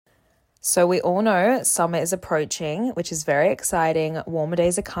So we all know summer is approaching, which is very exciting. Warmer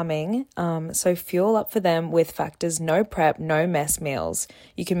days are coming. So fuel up for them with Factor's no prep, no mess meals.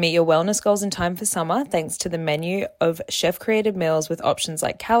 You can meet your wellness goals in time for summer thanks to the menu of chef-created meals with options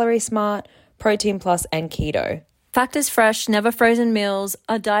like Calorie Smart, Protein Plus, and Keto. Factor's fresh, never frozen meals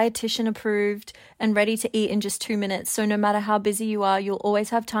are dietitian approved and ready to eat in just 2 minutes. So no matter how busy you are, you'll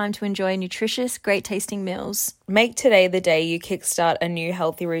always have time to enjoy nutritious, great tasting meals. Make today the day you kickstart a new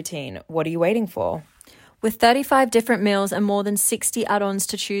healthy routine. What are you waiting for? With 35 different meals and more than 60 add-ons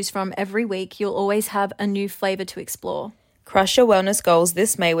to choose from every week, you'll always have a new flavor to explore. Crush your wellness goals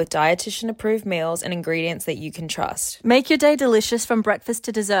this May with dietitian-approved meals and ingredients that you can trust. Make your day delicious from breakfast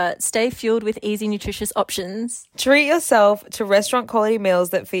to dessert. Stay fueled with easy, nutritious options. Treat yourself to restaurant-quality meals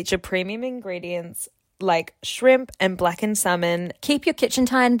that feature premium ingredients like shrimp and blackened salmon. Keep your kitchen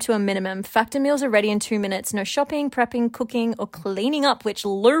time to a minimum. Factor meals are ready in 2 minutes. No shopping, prepping, cooking, or cleaning up, which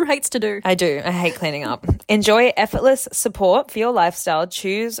Lou hates to do. I do. I hate cleaning up. Enjoy effortless support for your lifestyle.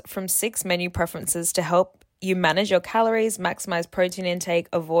 Choose from 6 menu preferences to help you manage your calories, maximize protein intake,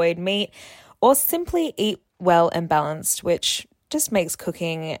 avoid meat, or simply eat well and balanced, which just makes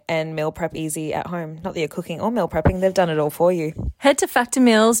cooking and meal prep easy at home. Not that you're cooking or meal prepping, they've done it all for you. Head to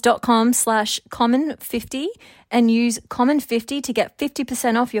factormeals.com/common50 and use common50 to get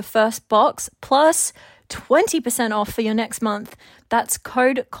 50% off your first box plus 20% off for your next month. That's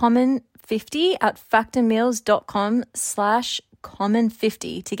code common50 at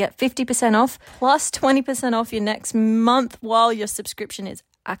factormeals.com/common50 to get 50% off plus 20% off your next month while your subscription is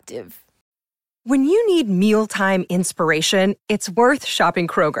active. When you need mealtime inspiration, it's worth shopping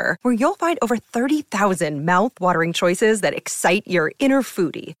Kroger, where you'll find over 30,000 mouth-watering choices that excite your inner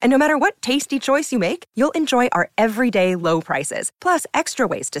foodie. And no matter what tasty choice you make, you'll enjoy our everyday low prices, plus extra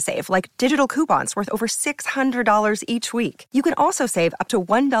ways to save, like digital coupons worth over $600 each week. You can also save up to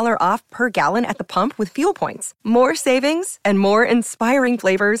 $1 off per gallon at the pump with fuel points. More savings and more inspiring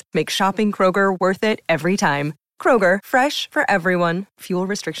flavors make shopping Kroger worth it every time. Kroger, fresh for everyone. Fuel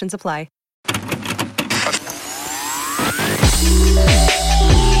restrictions apply.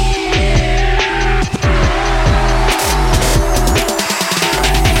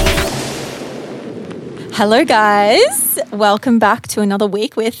 Hello, guys. Welcome back to another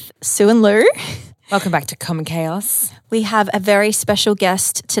week with Sue and Lou. Welcome back to Common Chaos. We have a very special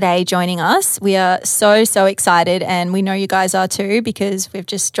guest today joining us. We are so excited, and we know you guys are too because we've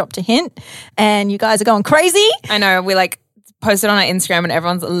just dropped a hint and you guys are going crazy. I know, we posted on our Instagram and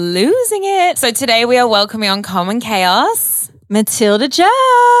everyone's losing it. So today we are welcoming on Common Chaos, Matilda Jeff.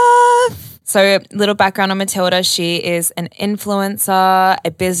 So little background on Matilda. She is an influencer,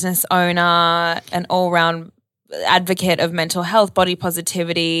 a business owner, an all-round advocate of mental health, body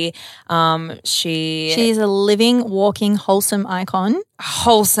positivity. She's a living, walking, wholesome icon.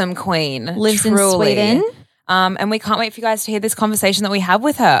 Wholesome queen. Lives truly. in Sweden. And we can't wait for you guys to hear this conversation that we have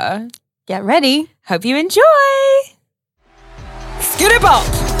with her. Get ready. Hope you enjoy. Scooter Bop.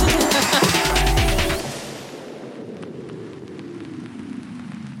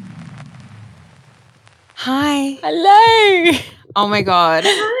 Hi. Hello. Oh my God.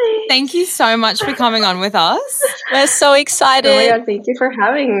 Hi. Thank you so much for coming on with us. We're so excited. Oh my God, thank you for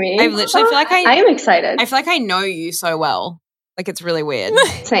having me. I literally feel like I am excited. I feel like I know you so well. Like, it's really weird.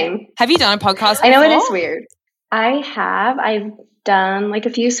 Same. Have you done a podcast before? I know it is weird. I have. I've done like a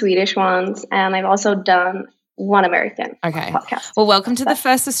few Swedish ones, and I've also done one American podcast. Well, welcome to the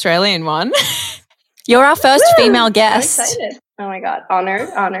first Australian one. You're our first female I'm guest. excited. Oh my God. Honored.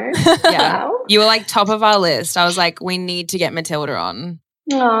 Yeah. Wow. You were like top of our list. I was like, we need to get Matilda on.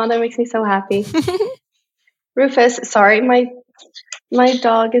 Oh, that makes me so happy. Rufus, sorry, my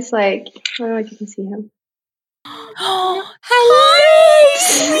dog is like, I don't know if you can see him. Hello.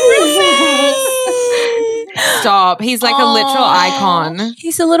 Stop. He's like a literal icon.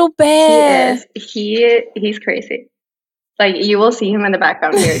 He's a little bear. He's crazy. Like, you will see him in the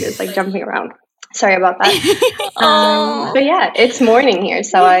background here, just like jumping around. Sorry about that. But yeah, it's morning here,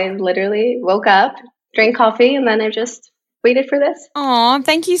 so I literally woke up, drank coffee, and then I just waited for this. Oh,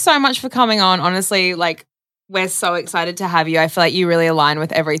 thank you so much for coming on. Honestly, like, we're so excited to have you. I feel like you really align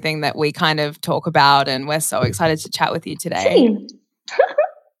with everything that we kind of talk about, and we're so excited to chat with you today.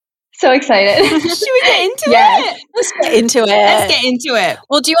 So excited. Should we get into Yes. it? Let's get into it. Let's get into it.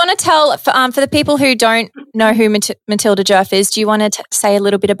 Well, do you want to tell, for the people who don't know who Matilda Jeff is, do you want to say a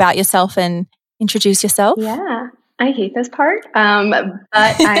little bit about yourself and introduce yourself? Yeah. I hate this part, but I am.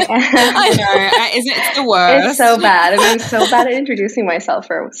 I know. Isn't it the worst? It's so bad. And I'm so bad at introducing myself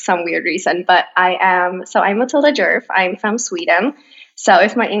for some weird reason. But I'm Matilda Jerf. I'm from Sweden. So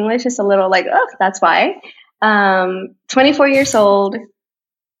if my English is a little like, oh, that's why. 24 years old,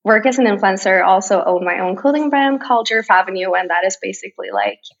 work as an influencer, also own my own clothing brand called Jerf Avenue, and that is basically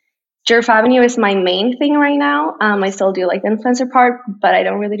like Jerf Avenue is my main thing right now. I still do like the influencer part, but I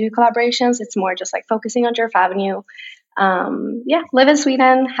don't really do collaborations. It's more just like focusing on Jerf Avenue. Live in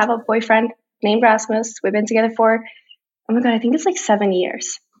Sweden, have a boyfriend named Rasmus. We've been together for, oh my God, I think it's like 7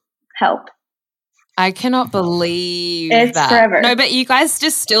 years. Help. I cannot believe it's that. Forever. No, but you guys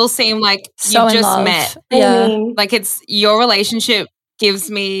just still seem like So you in just love. met. Yeah. Like it's your relationship gives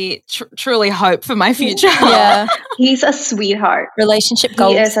me truly hope for my future. Yeah. He's a sweetheart. Relationship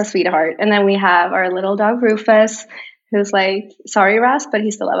goals. He is a sweetheart. And then we have our little dog Rufus, who's like, sorry, Ras, but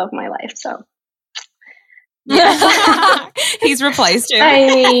he's the love of my life. So yeah. He's replaced him. I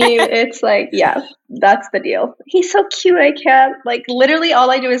mean, it's like, yeah, that's the deal. He's so cute. I can't, like, literally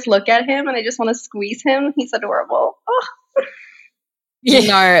all I do is look at him and I just want to squeeze him. He's adorable. Oh. You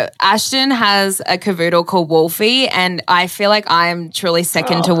know, Ashton has a cavoodle called Wolfie, and I feel like I'm truly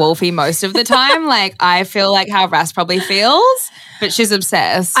second to Wolfie most of the time. Like, I feel like how Ras probably feels, but she's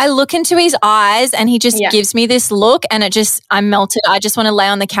obsessed. I look into his eyes and he just gives me this look and I'm melted. I just want to lay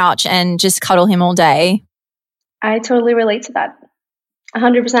on the couch and just cuddle him all day. I totally relate to that.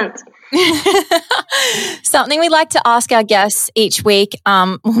 100%. Something we like to ask our guests each week,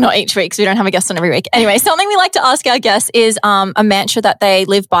 well, not each week because we don't have a guest on every week. Anyway, something we like to ask our guests is a mantra that they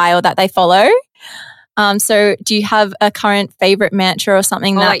live by or that they follow. So do you have a current favorite mantra or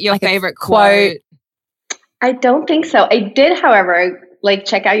something or that like your favorite quote? I don't think so. I did, however, like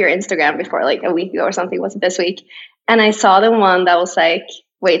check out your Instagram before like a week ago or something, was it this week? And I saw the one that was like,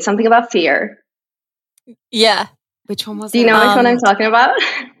 wait, something about fear. Yeah. Which one was it? Do you know which one I'm talking about?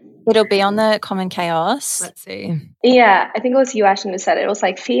 It'll be on the Common Chaos. Let's see. Yeah, I think it was you, Ashton, who said it. It was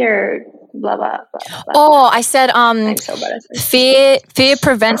like fear, blah, blah, blah, blah. Oh, I said I'm so bad at this. fear doesn't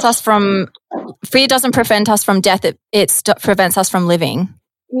prevent us from death. It prevents us from living.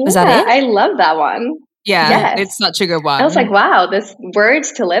 Is that it? I love that one. Yeah, yes. It's such a good one. I was like, wow, this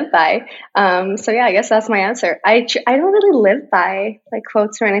words to live by. So yeah, I guess that's my answer. I don't really live by like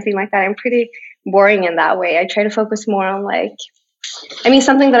quotes or anything like that. I'm pretty boring in that way. I try to focus more on like, I mean,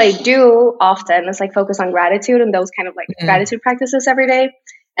 something that I do often is like focus on gratitude and those kind of like gratitude practices every day.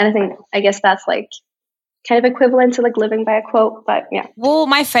 And I guess that's like kind of equivalent to like living by a quote, but yeah. Well,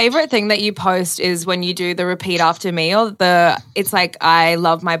 my favorite thing that you post is when you do the repeat after me or it's like, I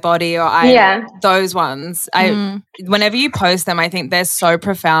love my body or those ones. Whenever you post them, I think they're so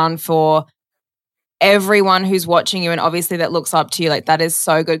profound for everyone who's watching you and obviously that looks up to you. Like that is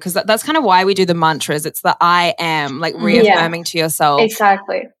so good because that's kind of why we do the mantras. It's the I am, like reaffirming to yourself.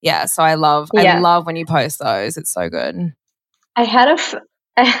 Exactly. Yeah. So I love when you post those. It's so good. I had a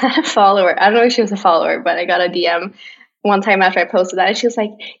follower. I don't know if she was a follower, but I got a DM one time after I posted that. And she was like,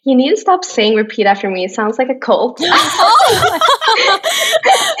 you need to stop saying repeat after me. It sounds like a cult. I'm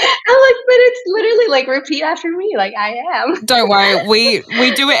like, but it's literally like repeat after me. Like I am. Don't worry. We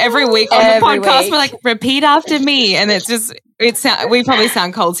do it every week on the podcast. We're like, repeat after me. And it's just, we probably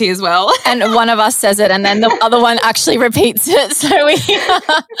sound culty as well. And one of us says it and then the other one actually repeats it. So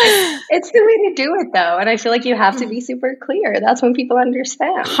it's the way to do it though. And I feel like you have to be super clear. That's when people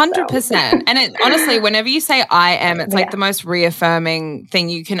understand. 100%. So. And honestly, whenever you say I am, it's like the most reaffirming thing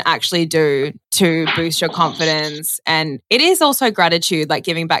you can actually do to boost your confidence. And it is also gratitude, like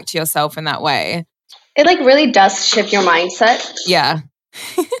giving back to yourself in that way. It like really does shift your mindset. Yeah.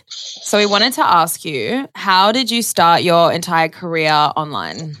 So we wanted to ask you, how did you start your entire career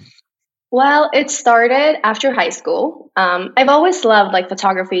online? Well, it started after high school. I've always loved like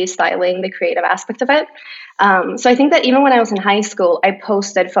photography, styling, the creative aspect of it. So I think that even when I was in high school, I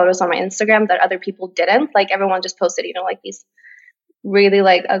posted photos on my Instagram that other people didn't. Like everyone just posted, like these really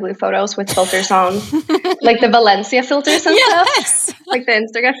like ugly photos with filters on, like the Valencia filters and stuff, like the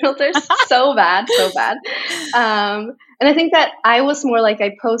Instagram filters. So bad. And I think that I was more like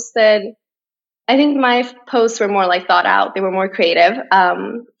I think my posts were more like thought out. They were more creative.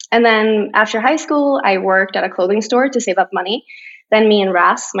 And then after high school, I worked at a clothing store to save up money. Then me and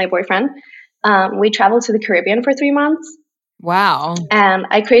Ras, my boyfriend, we traveled to the Caribbean for 3 months. Wow. And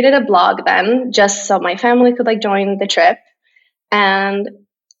I created a blog then just so my family could like join the trip. And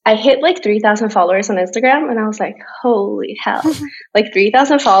I hit like 3,000 followers on Instagram and I was like, holy hell, like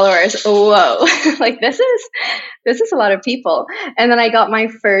 3,000 followers. Whoa. Like this is a lot of people. And then I got my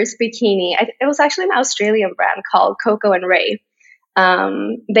first bikini. It was actually an Australian brand called Coco and Ray.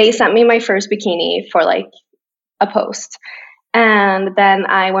 They sent me my first bikini for like a post. And then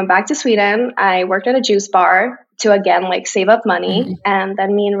I went back to Sweden. I worked at a juice bar to again, like save up money. Mm-hmm. And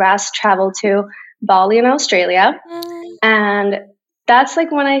then me and Ras traveled to Bali in Australia. And that's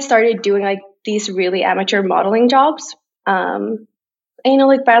like when I started doing like these really amateur modeling jobs.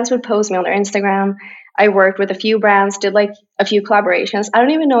 like brands would post me on their Instagram. I worked with a few brands, did like a few collaborations. I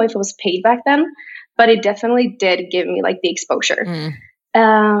don't even know if it was paid back then, but it definitely did give me like the exposure.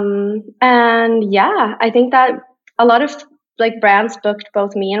 And yeah, I think that a lot of like brands booked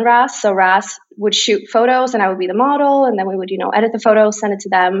both me and Ras. So Ras would shoot photos and I would be the model, and then we would, edit the photos, send it to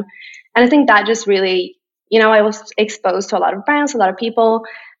them. And I think that just really, I was exposed to a lot of brands, a lot of people.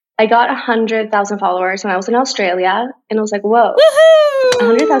 I got 100,000 followers when I was in Australia, and I was like, whoa,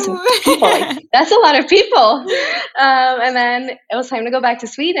 100,000 people. Like, that's a lot of people. And then it was time to go back to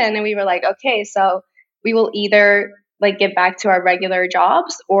Sweden, and we were like, okay, so we will either like get back to our regular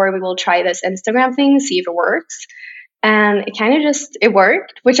jobs, or we will try this Instagram thing, see if it works. And it kind of it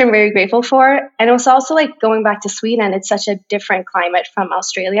worked, which I'm very grateful for. And it was also like going back to Sweden, it's such a different climate from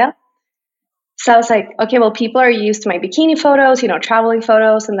Australia. So I was like, okay, well, people are used to my bikini photos, traveling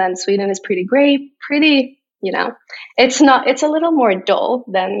photos. And then Sweden is pretty great, it's a little more dull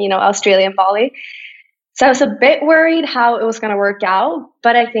than, Australia and Bali. So I was a bit worried how it was going to work out.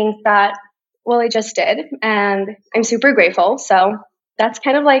 But I think that, well, it just did. And I'm super grateful. So that's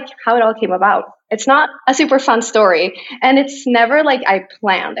kind of like how it all came about. It's not a super fun story. And it's never like I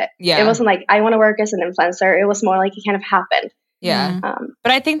planned it. Yeah. It wasn't like I want to work as an influencer. It was more like it kind of happened. Yeah.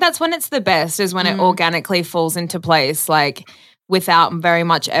 But I think that's when it's the best, is when it organically falls into place, like without very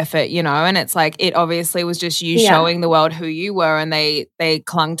much effort, and it's like it obviously was just you showing the world who you were, and they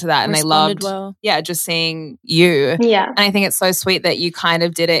clung to that and they loved just seeing you. Yeah. And I think it's so sweet that you kind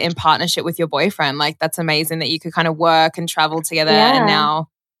of did it in partnership with your boyfriend. Like, that's amazing that you could kind of work and travel together. And now,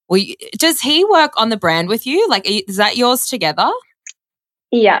 does he work on the brand with you? Like, is that yours together?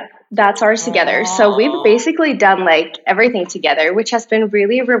 Yeah, that's ours together. So we've basically done like everything together, which has been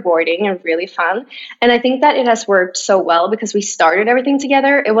really rewarding and really fun. And I think that it has worked so well because we started everything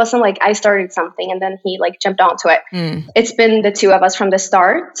together. It wasn't like I started something and then he like jumped onto it. It's been the two of us from the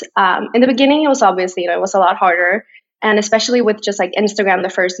start. In the beginning, it was obviously, it was a lot harder. And especially with just like Instagram the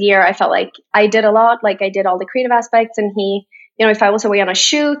first year, I felt like I did a lot. Like I did all the creative aspects, and he, if I was away on a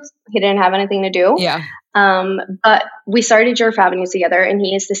shoot, he didn't have anything to do. Yeah. But we started Jurf Avenue together, and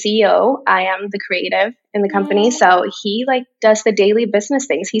he is the CEO. I am the creative in the company. So he like does the daily business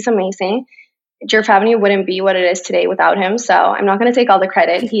things. He's amazing. Jurf Avenue wouldn't be what it is today without him. So I'm not going to take all the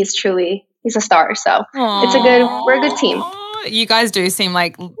credit. He's a star. So we're a good team. You guys do seem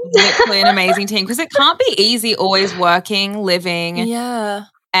like literally an amazing team, because it can't be easy always working, living,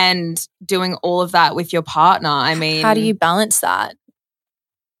 and doing all of that with your partner. I mean, how do you balance that?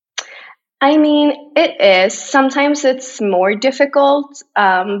 I mean, it is. Sometimes it's more difficult,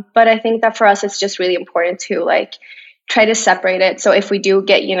 but I think that for us, it's just really important to like try to separate it. So if we do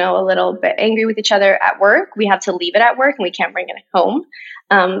get, a little bit angry with each other at work, we have to leave it at work and we can't bring it home.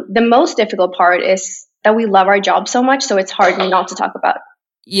 The most difficult part is that we love our job so much, so it's hard not to talk about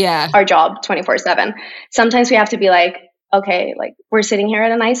our job 24/7. Sometimes we have to be like, okay, like we're sitting here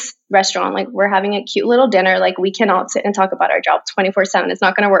at a nice restaurant, like we're having a cute little dinner, like we cannot sit and talk about our job 24/7. It's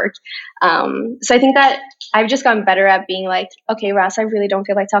not going to work. So I think that I've just gotten better at being like, okay, Ras, I really don't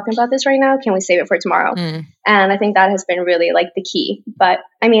feel like talking about this right now. Can we save it for tomorrow? And I think that has been really like the key. But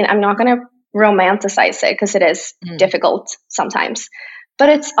I mean, I'm not going to romanticize it because it is difficult sometimes. But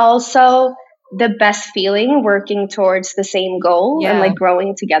it's also the best feeling, working towards the same goal and like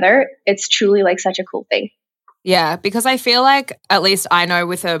growing together. It's truly like such a cool thing. Yeah, because I feel like, at least I know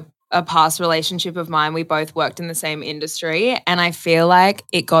with a past relationship of mine, we both worked in the same industry, and I feel like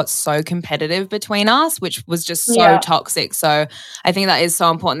it got so competitive between us, which was just so toxic. So I think that is so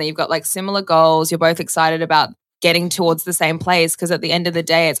important that you've got like similar goals. You're both excited about getting towards the same place, because at the end of the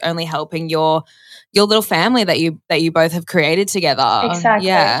day, it's only helping your little family that you both have created together. Exactly.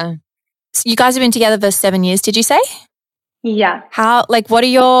 Yeah. So you guys have been together for 7 years, did you say? Yeah. How, like, what are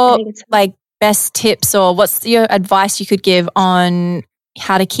your like best tips, or what's your advice you could give on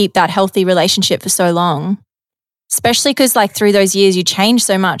how to keep that healthy relationship for so long? Especially because like through those years you change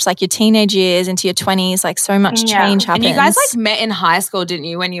so much, like your teenage years into your 20s, like so much change happens. And you guys like met in high school, didn't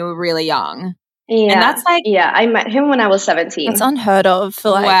you, when you were really young? Yeah. And that's like, I met him when I was 17. That's unheard of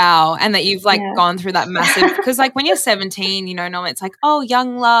for like, wow. And that you've like gone through that massive, because like when you're 17, normally it's like, oh,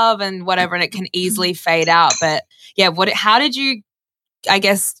 young love and whatever, and it can easily fade out. But yeah, how did you, I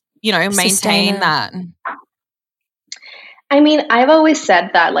guess, maintain that? I mean, I've always said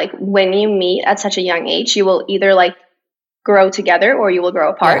that like when you meet at such a young age, you will either like grow together or you will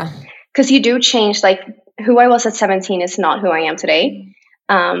grow apart, because you do change. Like who I was at 17 is not who I am today.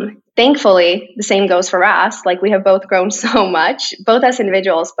 Thankfully, the same goes for Ras. Like we have both grown so much, both as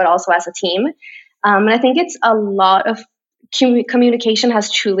individuals, but also as a team. And I think it's a lot of communication has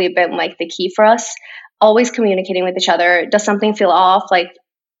truly been like the key for us. always communicating with each other. Does something feel off? Like,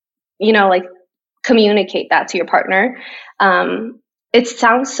 like communicate that to your partner. It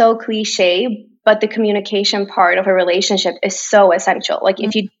sounds so cliche, but the communication part of a relationship is so essential. Like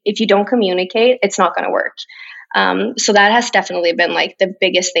if you don't communicate, it's not going to work. So that has definitely been like the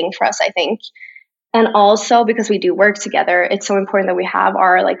biggest thing for us, I think. And also because we do work together, it's so important that we have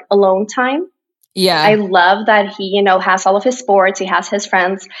our like alone time. Yeah. I love that he, has all of his sports. He has his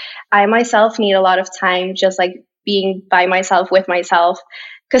friends. I myself need a lot of time just like being by myself with myself,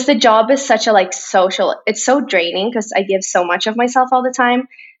 because the job is such a like social, it's so draining because I give so much of myself all the time.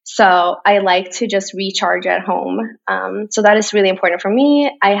 So I like to just recharge at home. So that is really important for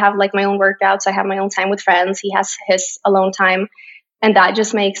me. I have like my own workouts. I have my own time with friends. He has his alone time. And that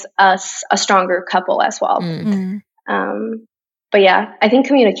just makes us a stronger couple as well. But yeah, I think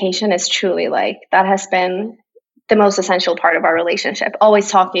communication is truly like, that has been the most essential part of our relationship. Always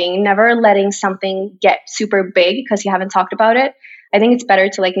talking, never letting something get super big because you haven't talked about it. I think it's better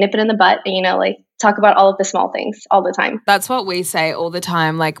to like nip it in the butt and, like talk about all of the small things all the time. That's what we say all the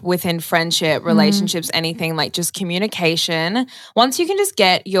time, like within friendship, relationships, anything, like just communication. Once you can just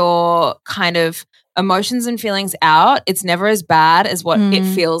get your kind of emotions and feelings out, it's never as bad as what it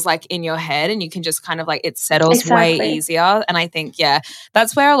feels like in your head, and you can just kind of like, it settles way easier. And I think,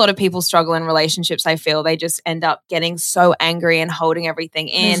 that's where a lot of people struggle in relationships. I feel they just end up getting so angry and holding everything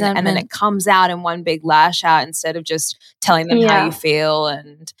in, resentment. And then it comes out in one big lash out instead of just telling them how you feel.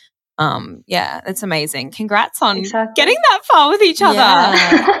 And it's amazing. Congrats on getting that far with each other.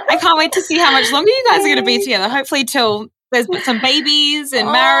 I can't wait to see how much longer you guys are going to be together. Hopefully till there's some babies and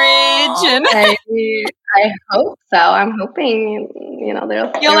marriage. And I hope so. I'm hoping, there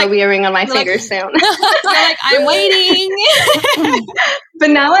will be a ring on my finger soon. You're like, I'm waiting.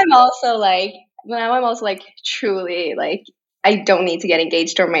 But now I'm also like truly like, I don't need to get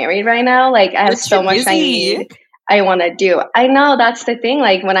engaged or married right now. Like I have so much I want to do. I know that's the thing.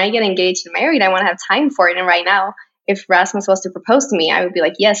 Like when I get engaged and married, I want to have time for it. And right now, if Rasmus was to propose to me, I would be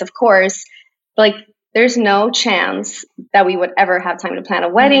like, yes, of course. But like, there's no chance that we would ever have time to plan a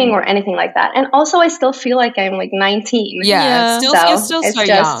wedding or anything like that. And also, I still feel like I'm like 19. Yeah. You're still so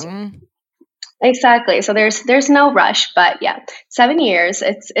young. Exactly. So there's no rush. But 7 years,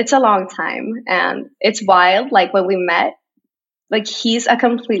 it's a long time. And it's wild. Like when we met, like he's a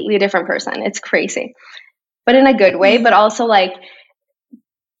completely different person. It's crazy. But in a good way. But also like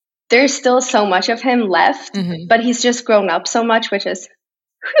there's still so much of him left. But he's just grown up so much, which is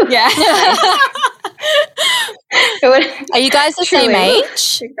nice. Are you guys the same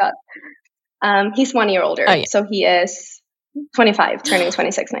age? He's 1 year older. So he is 25, turning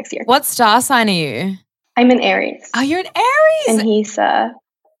 26 next year. What star sign are you? I'm an Aries. Oh, you're an Aries. And he's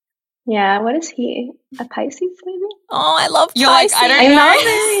what is he? A Pisces maybe? Oh, I love Pisces. You're like, I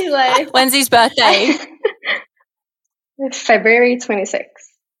don't know. Like, when's his birthday? February 26th.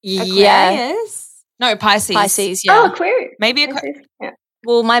 Yes. No, Pisces. Pisces, Oh, Aquarius. Maybe Pisces. Yeah.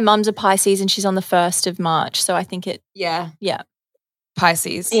 Well, my mum's a Pisces and she's on the 1st of March. So I think Yeah.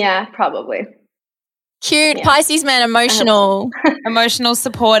 Pisces. Yeah, probably. Cute. Yeah. Pisces man, emotional. Emotional,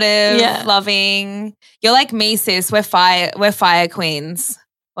 supportive, loving. You're like me, sis. We're fire queens.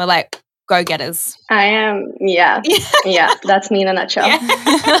 We're like go-getters. I am, yeah, that's me in a nutshell.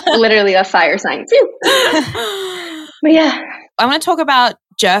 Literally a fire sign. But I want to talk about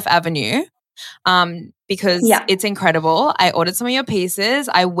Jerf Avenue because it's incredible. I ordered some of your pieces.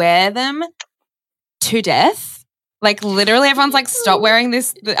 I wear them to death. Like literally everyone's like, stop wearing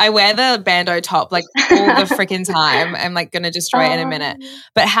this. I wear the bandeau top like all the freaking time. I'm like going to destroy it in a minute.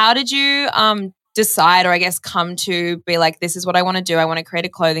 But how did you decide, or I guess come to be like, this is what I want to do. I want to create a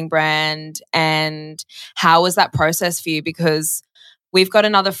clothing brand. And how was that process for you? Because we've got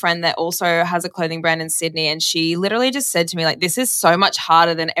another friend that also has a clothing brand in Sydney, and she literally just said to me, like, this is so much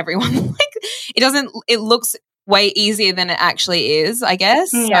harder than everyone. Like, it looks way easier than it actually is, I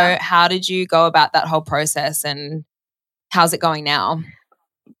guess. So how did you go about that whole process, and how's it going now?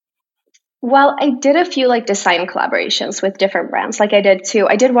 Well, I did a few like design collaborations with different brands. Like I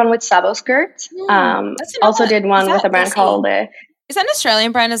did one with Sabo Skirt. Also did one with a brand called is that an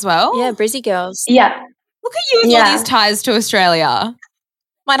Australian brand as well? Yeah, Brizzy Girls. Yeah. Look at you with all these ties to Australia.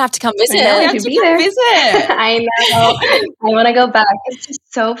 Might have to come visit. I have to come visit. I know. I want to go back. It's just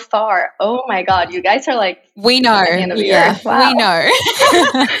so far. Oh my God. You guys are like, we know. At the end of the year. Wow. We know.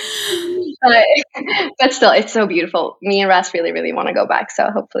 But still, it's so beautiful. Me and Ras really, really want to go back. So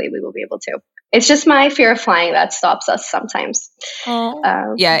hopefully we will be able to. It's just my fear of flying that stops us sometimes.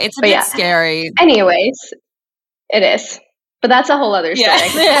 It's a bit scary. Anyways, it is. But that's a whole other story. I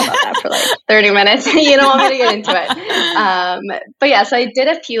could talk about that for like 30 minutes. You don't want me to get into it. But yeah, so I did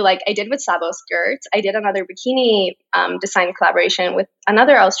a few, like I did with Sabo skirts. I did another bikini design collaboration with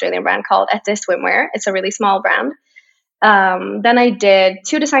another Australian brand called Ette Swimwear. It's a really small brand. Then I did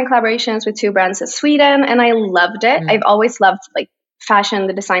 2 design collaborations with 2 brands in Sweden, and I loved it. I've always loved like fashion,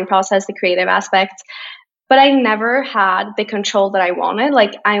 the design process, the creative aspect. But I never had the control that I wanted.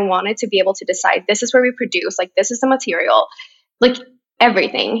 Like I wanted to be able to decide, this is where we produce, like this is the material, like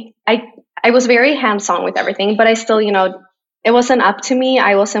everything. I was very hands-on with everything, but I still, you know, it wasn't up to me.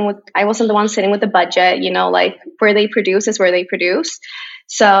 I wasn't the one sitting with the budget, you know, like where they produce is where they produce.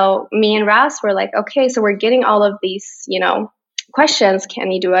 So me and Ras were like, okay, so we're getting all of these, you know, questions. Can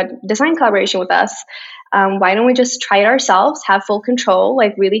you do a design collaboration with us? Why don't we just try it ourselves, have full control,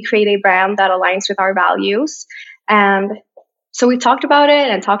 like really create a brand that aligns with our values? And so we talked about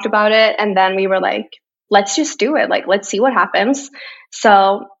it. And then we were like, let's just do it. Like, let's see what happens.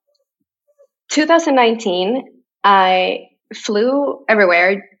 So 2019, I flew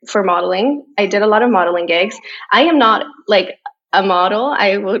everywhere for modeling. I did a lot of modeling gigs. I am not like a model.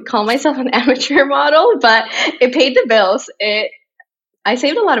 I would call myself an amateur model, but it paid the bills. I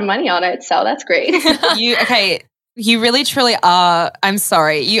saved a lot of money on it, so that's great. You really truly are. I'm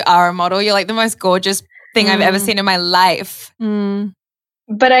sorry, you are a model. You're like the most gorgeous thing I've ever seen in my life.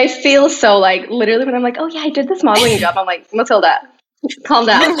 But I feel so like literally when I'm like, oh yeah, I did this modeling job. I'm like, Matilda, calm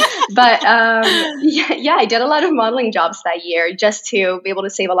down. But yeah, I did a lot of modeling jobs that year just to be able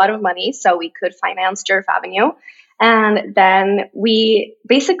to save a lot of money so we could finance Jerv Avenue. And then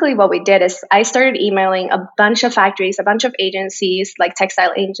what we did is I started emailing a bunch of factories, a bunch of agencies, like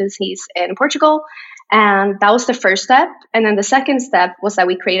textile agencies in Portugal. And that was the first step. And then the second step was that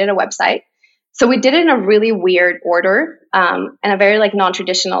we created a website. So we did it in a really weird order, and a very like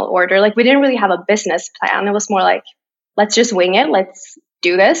non-traditional order. Like we didn't really have a business plan. It was more like, let's just wing it. Let's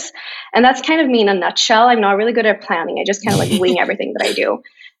do this. And that's kind of me in a nutshell. I'm not really good at planning. I just kind of like wing everything that I do.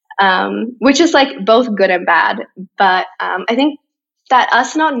 Which is like both good and bad. But I think that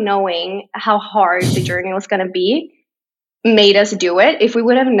us not knowing how hard the journey was going to be made us do it. If we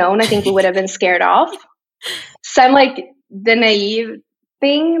would have known, I think we would have been scared off. So I'm like the naive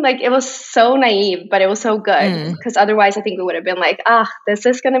thing, like it was so naive, but it was so good because otherwise I think we would have been like, this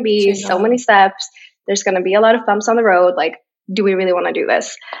is going to be so many steps. There's going to be a lot of bumps on the road. Like, do we really want to do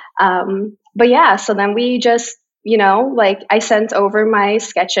this? But yeah, so then we just, you know, like I sent over my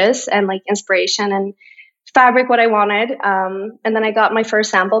sketches and like inspiration and fabric, what I wanted. And then I got my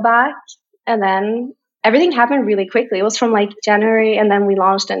first sample back, and then everything happened really quickly. It was from like January, and then we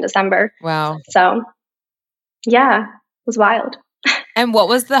launched in December. Wow. So yeah, it was wild. And what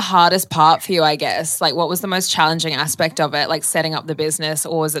was the hardest part for you, I guess? Like what was the most challenging aspect of it? Like setting up the business,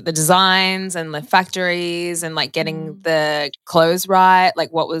 or was it the designs and the factories and like getting the clothes right?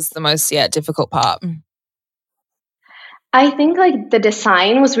 Like what was the most difficult part? I think like the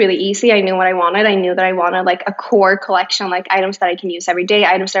design was really easy. I knew what I wanted. I knew that I wanted like a core collection, like items that I can use every day,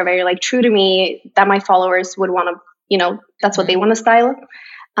 items that are very like true to me, that my followers would want to, you know, that's what they want to style.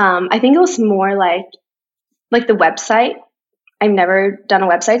 I think it was more like the website. I've never done a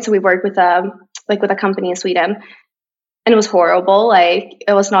website. So we worked with a company in Sweden, and it was horrible. Like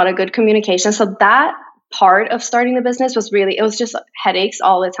it was not a good communication. So that part of starting the business was really, it was just headaches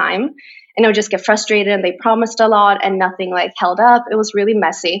all the time. And I would just get frustrated, and they promised a lot and nothing like held up. It was really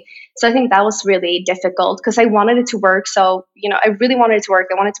messy. So I think that was really difficult because I wanted it to work. So, you know, I really wanted it to work.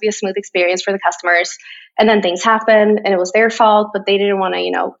 I wanted it to be a smooth experience for the customers. And then things happened and it was their fault, but they didn't want to,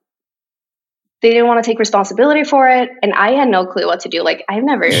 you know, they didn't want to take responsibility for it. And I had no clue what to do. Like I've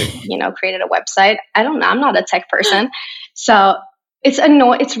never, you know, created a website. I don't know. I'm not a tech person. So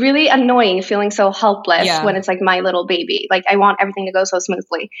it's really annoying feeling so helpless when it's like my little baby. Like I want everything to go so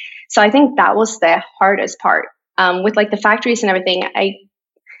smoothly. So I think that was the hardest part. With like the factories and everything,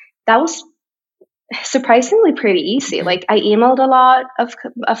 that was surprisingly pretty easy. Like I emailed a lot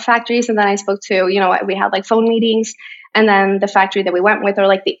of factories, and then I spoke to, you know, we had like phone meetings, and then the factory that we went with, or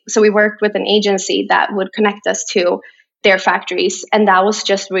like so we worked with an agency that would connect us to their factories. And that was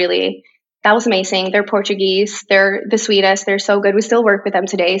just really, that was amazing. They're Portuguese. They're the sweetest. They're so good. We still work with them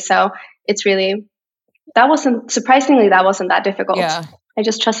today. So it's really, that wasn't that difficult. Yeah. I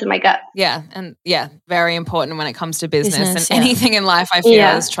just trusted my gut. Yeah. And very important when it comes to business and anything in life, I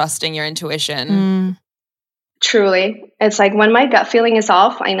feel, is trusting your intuition. Truly. It's like when my gut feeling is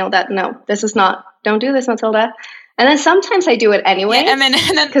off, I know that, no, this is not, don't do this, Matilda. And then sometimes I do it anyway. Yeah, and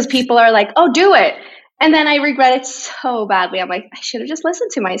then because people are like, oh, do it. And then I regret it so badly. I'm like, I should have just listened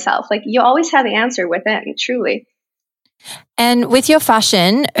to myself. Like you always have the answer within, truly. And with your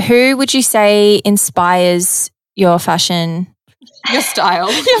fashion, who would you say inspires your fashion Your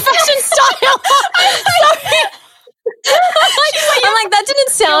style. Your fashion style. I'm like, that didn't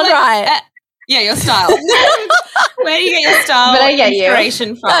sound right. Yeah, your style. Where do you get your style But I get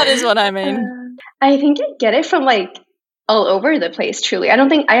inspiration from? That is what I mean. I think I get it from like all over the place, truly. I don't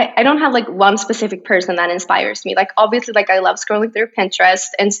think I don't have like one specific person that inspires me. Like obviously, like I love scrolling through Pinterest,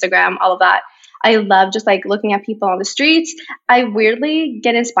 Instagram, all of that. I love just like looking at people on the streets. I weirdly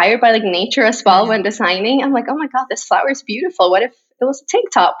get inspired by like nature as well when designing. I'm like, oh my God, this flower is beautiful. What if it was a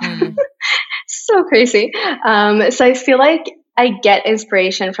tank top? So crazy. So I feel like I get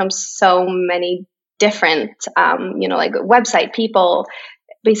inspiration from so many different, like website people,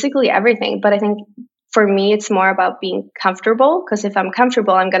 basically everything. But I think for me, it's more about being comfortable, because if I'm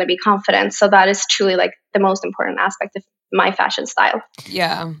comfortable, I'm going to be confident. So that is truly like the most important aspect of my fashion style.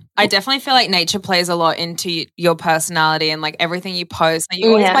 Yeah. I definitely feel like nature plays a lot into your personality and like everything you post. Like, you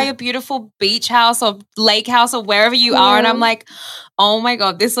always buy a beautiful beach house or lake house or wherever you are. And I'm like, oh my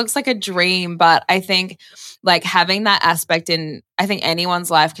God, this looks like a dream. But I think like having that aspect in, I think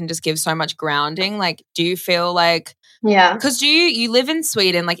anyone's life can just give so much grounding. Like, do you feel like, because you live in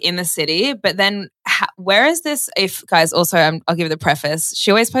Sweden, like in the city, but then where is this? If guys, also, I'll give the preface.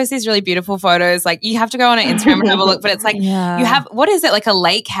 She always posts these really beautiful photos. Like you have to go on her Instagram and have a look, but it's like you have, what is it, like a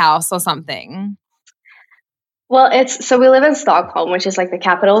lake house or something? Well, so we live in Stockholm, which is like the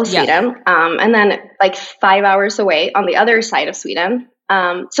capital of Sweden, and then like 5 hours away on the other side of Sweden.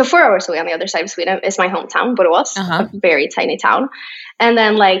 So 4 hours away on the other side of Sweden is my hometown, Borås, a very tiny town, and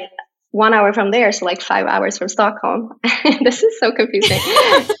then like 1 hour from there, so like 5 hours from Stockholm, this is so confusing,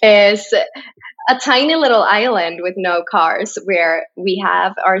 is a tiny little island with no cars where we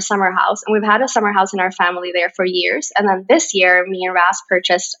have our summer house. And we've had a summer house in our family there for years. And then this year, me and Ras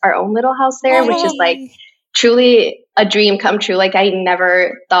purchased our own little house there, which is like truly a dream come true. Like I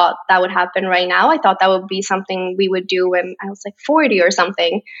never thought that would happen right now. I thought that would be something we would do when I was like 40 or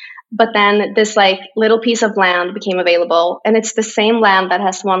something. But then this like little piece of land became available, and it's the same land that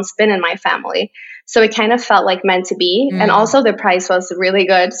has once been in my family. So it kind of felt like meant to be. And also the price was really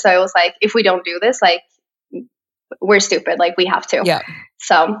good. So it was like, if we don't do this, like we're stupid, like we have to. Yeah.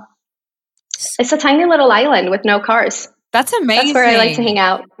 So it's a tiny little island with no cars. That's amazing. That's where I like to hang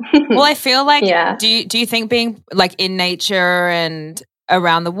out. Well, I feel like, do you think being like in nature and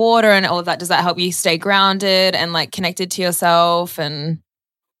around the water and all of that, does that help you stay grounded and like connected to yourself? And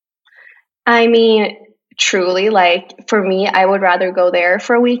I mean, truly, like for me, I would rather go there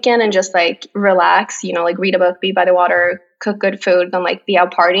for a weekend and just like relax, like read a book, be by the water, cook good food, than like be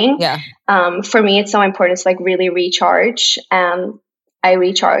out partying. Yeah. For me, it's so important to like really recharge, and I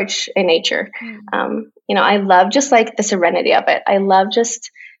recharge in nature. I love just like the serenity of it. I love just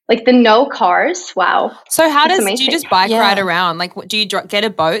like the no cars. Wow. So do you just bike ride around? Like, do you get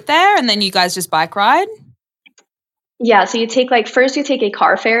a boat there and then you guys just bike ride? Yeah, so you take first you take a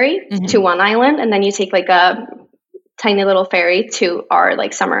car ferry to one island, and then you take like a tiny little ferry to our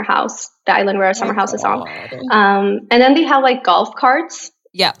like summer house, the island where our summer house is on. And then they have like golf carts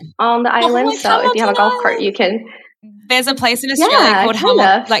on the island. So if you have a golf cart, you can. There's a place in Australia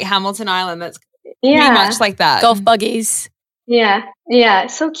called Hamilton Island that's pretty much like that. Golf buggies. Yeah,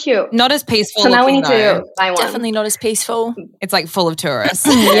 so cute. Not as peaceful. So now we need to buy one. Definitely not as peaceful. It's like full of tourists.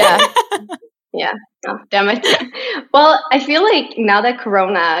 Yeah. Oh, damn it. Well, I feel like now that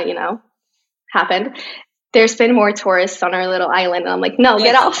Corona, happened, there's been more tourists on our little island. And I'm like, no,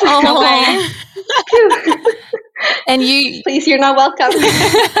 get off. And you... Please, you're not welcome.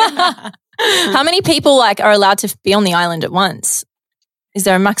 How many people are allowed to be on the island at once? Is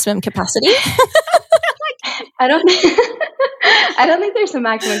there a maximum capacity? I don't think there's a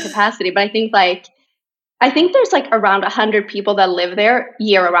maximum capacity, but I think there's around 100 people that live there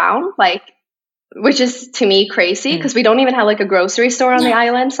year round, which is to me crazy because we don't even have a grocery store on the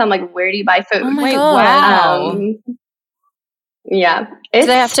island. So I'm like, where do you buy food? Oh my God. Wow. Yeah. Do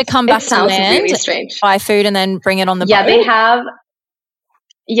they have to come back to land, really strange, buy food and then bring it on the boat? Yeah, they have.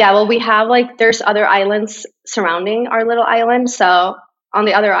 Yeah, well, we have there's other islands surrounding our little island. So on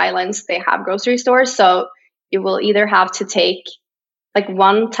the other islands, they have grocery stores. So you will either have to take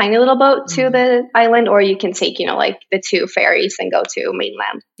one tiny little boat to the island, or you can take, the two ferries and go to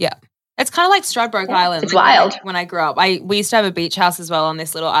mainland. Yeah. It's kind of like Stradbroke Island. It's wild. When I grew up, we used to have a beach house as well on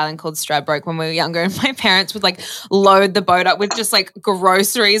this little island called Stradbroke when we were younger, and my parents would load the boat up with just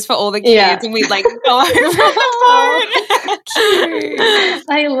groceries for all the kids, and we'd go over the boat.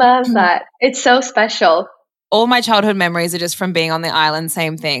 I love that. It's so special. All my childhood memories are just from being on the island.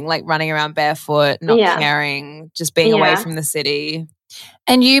 Same thing, running around barefoot, not caring, just being away from the city.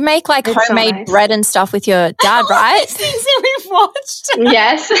 And you make homemade bread and stuff with your dad, right? Things that we've watched.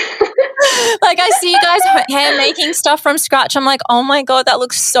 Yes. Like I see you guys hand making stuff from scratch. I'm like, oh my God, that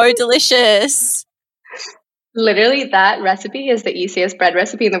looks so delicious. Literally, that recipe is the easiest bread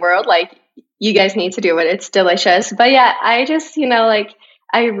recipe in the world. Like, you guys need to do it. It's delicious. But yeah, I just, like,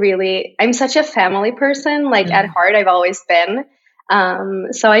 I'm such a family person. Like, at heart, I've always been.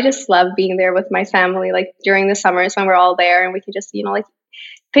 So I just love being there with my family, like during the summers when we're all there and we can just, like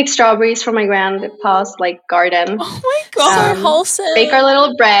pick strawberries from my grandpa's like garden. Oh my God, so wholesome. Bake our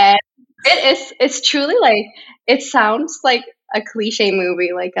little bread. It's truly like, it sounds like a cliche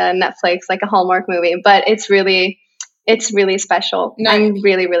movie, like a Netflix, like a Hallmark movie, but it's really special. No, I'm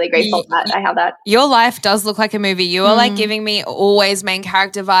really, really grateful that I have that. Your life does look like a movie. You are like giving me always main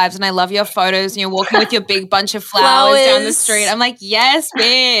character vibes, and I love your photos, and you're walking with your big bunch of flowers down the street. I'm like, yes,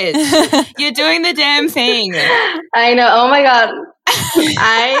 bitch. You're doing the damn thing. I know. Oh my God.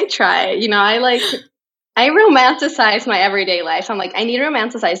 I try. I romanticize my everyday life. I'm like, I need to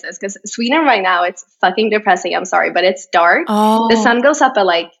romanticize this because Sweden right now, it's fucking depressing. I'm sorry, but it's dark. Oh. The sun goes up at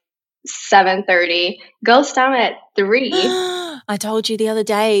like 7:30, goes down at 3. I told you the other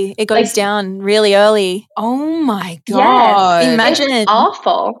day, it goes down really early. Oh my God. Yes, imagine it's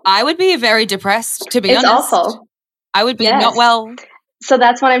awful. I would be very depressed, to be honest. It's awful. I would be not well. So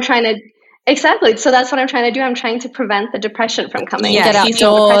that's what I'm trying to Exactly. So that's what I'm trying to do. I'm trying to prevent the depression from coming. Get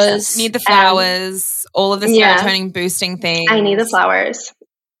outdoors. Need the flowers, all of the serotonin boosting things. I need the flowers.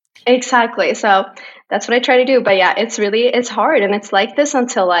 Exactly. So that's what I try to do. But yeah, it's hard. And it's like this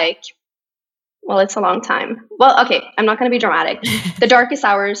until it's a long time. Well, okay, I'm not going to be dramatic. The darkest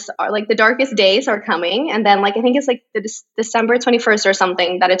hours are the darkest days are coming. And then I think it's the December 21st or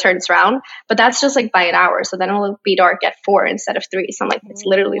something that it turns around. But that's just by an hour. So then it'll be dark at 4 instead of 3. So I'm it's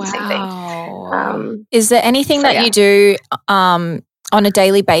literally the same thing. Is there anything that you do on a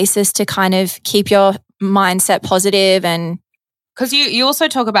daily basis to kind of keep your mindset positive? And because you also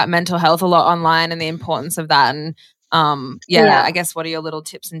talk about mental health a lot online and the importance of that. And I guess what are your little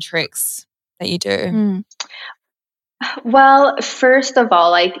tips and tricks that you do? Well, first of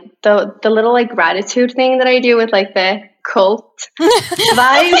all, the little gratitude thing that I do with the cult vibe,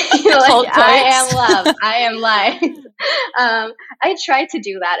 I am love, I am life. I try to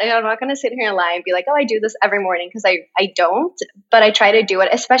do that, and I'm not going to sit here and lie and be like, oh, I do this every morning, because I don't, but I try to do it,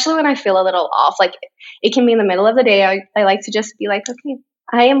 especially when I feel a little off. It can be in the middle of the day. I like to just be like, okay,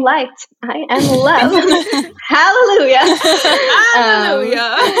 I am light. I am love. Hallelujah.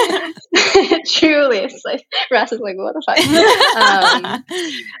 Hallelujah. Truly. It's Russ is what the fuck?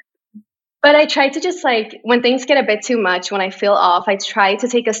 But I try to just when things get a bit too much, when I feel off, I try to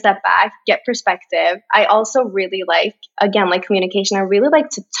take a step back, get perspective. I also really again, communication. I really like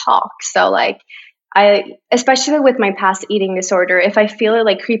to talk. So I, especially with my past eating disorder, if I feel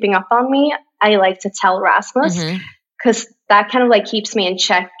it creeping up on me, I like to tell Rasmus. Because that kind of keeps me in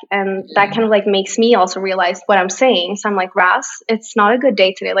check, and that kind of makes me also realize what I'm saying. So I'm like, Ras, it's not a good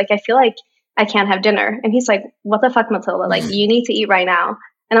day today. I feel like I can't have dinner. And he's like, what the fuck, Matilda? You need to eat right now.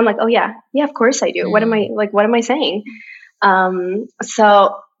 And I'm like, oh yeah, of course I do. What am I saying?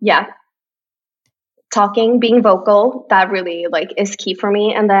 So yeah, talking, being vocal, that really is key for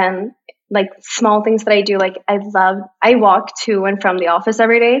me. And then small things that I do, I walk to and from the office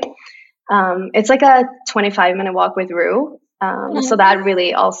every day. It's a 25-minute walk with Rue. So that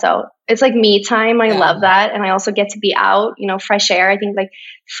really also, it's me time. I love that. And I also get to be out, fresh air. I think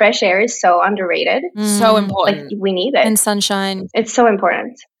fresh air is so underrated. So important. We need it. And sunshine. It's so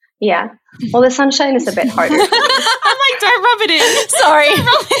important. Yeah. Well, the sunshine is a bit harder. I'm don't rub it in. Sorry.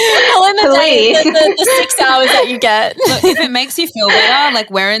 Well, in the day, the 6 hours that you get. Look, if it makes you feel better,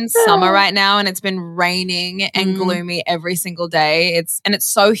 we're in summer right now and it's been raining and gloomy every single day. It's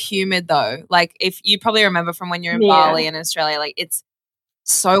so humid though. If you probably remember from when you're in Bali and Australia, it's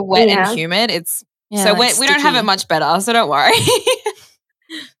so wet and humid. So we don't have it much better, so don't worry.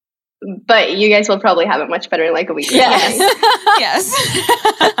 But you guys will probably have it much better in a week. Yes. Yes.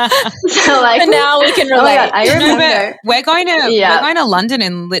 So but now we can relate. Oh God, I remember. We're going to London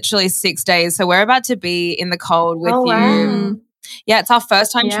in literally 6 days. So we're about to be in the cold with you. Wow. Yeah, it's our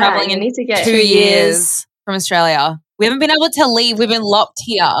first time traveling in 2 years from Australia. We haven't been able to leave. We've been locked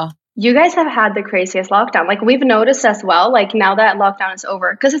here. You guys have had the craziest lockdown. We've noticed as well, now that lockdown is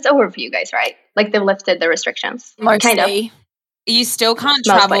over, because it's over for you guys, right? They've lifted the restrictions. Mostly. Kind of. You still can't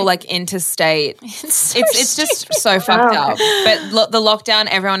travel interstate. It's just so fucked up. But the lockdown,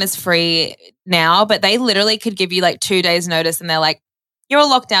 everyone is free now, but they literally could give you 2 days notice and they're like, you're all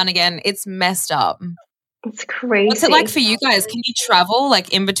locked down again. It's messed up. It's crazy. What's it like for you guys? Can you travel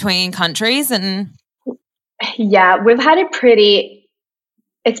in between countries? And yeah, we've had it pretty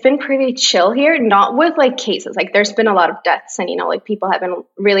it's been pretty chill here, not with like cases. Like there's been a lot of deaths and, you know, like people have been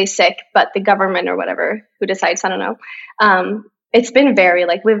really sick, but the government or whatever who decides, I don't know. It's been very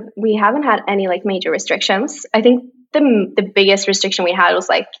like we haven't had any like major restrictions. I think the biggest restriction we had was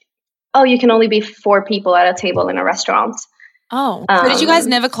like, oh, you can only be 4 people at a table in a restaurant. Oh, so did you guys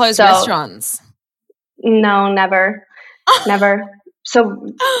never close restaurants? No, never, never. So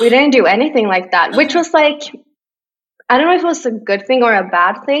we didn't do anything like that, which was like, I don't know if it was a good thing or a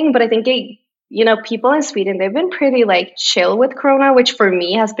bad thing, but I think you know, people in Sweden, they've been pretty like chill with Corona, which for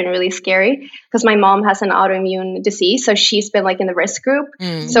me has been really scary because my mom has an autoimmune disease. So she's been like in the risk group.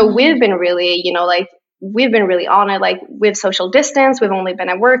 So we've been really, you know, like we've been really on it, like with social distance. We've only been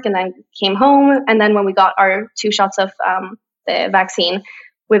at work and then came home. And then when we got our 2 shots of the vaccine,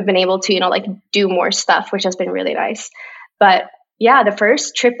 we've been able to, you know, like do more stuff, which has been really nice. But yeah, the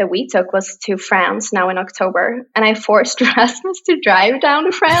first trip that we took was to France now in October. And I forced Rasmus to drive down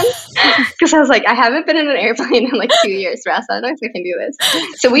to France because I was like, I haven't been in an airplane in like 2 years, Rasmus. I don't know if I can do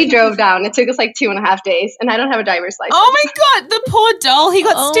this. So we drove down. It took us like 2.5 days. And I don't have a driver's license. Oh my God, the poor doll. He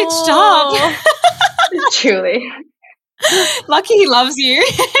got stitched up. Truly. Lucky he loves you.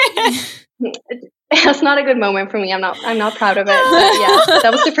 It's not a good moment for me. I'm not proud of it. But yeah,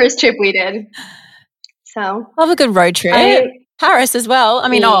 that was the first trip we did. So love a good road trip. Paris as well. I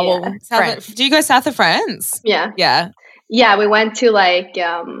mean, France. Do you go south of France? Yeah. Yeah, we went to like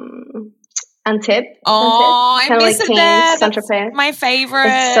Antibes. Oh, I miss it there. Saint-Tropez. My favorite.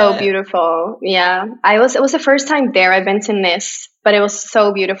 It's so beautiful. Yeah. It was the first time there. I've been to Nice, but it was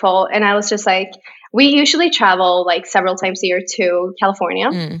so beautiful. And I was just like, we usually travel like several times a year to California.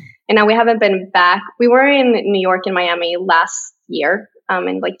 And now we haven't been back. We were in New York and Miami last year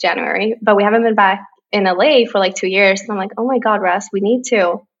in like January, but we haven't been back in LA for like 2 years. And I'm like, oh my God, Russ, we need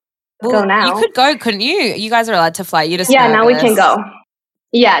to go now. You could go, couldn't you? You guys are allowed to fly. You just now we can go.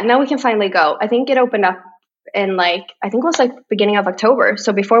 Yeah, now we can finally go. I think it opened up in like, I think it was like beginning of October.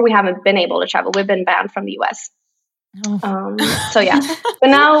 So before we haven't been able to travel. We've been banned from the US. So yeah, but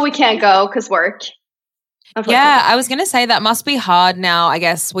now we can't go because work. Yeah, I was going to say that must be hard now, I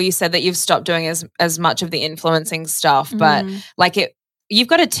guess, where you said that you've stopped doing as much of the influencing stuff, but like you've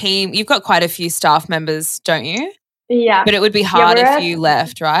got a team, you've got quite a few staff members, don't you? Yeah. But it would be hard if you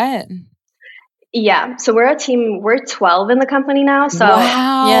left, right? Yeah. So we're a team, we're 12 in the company now. So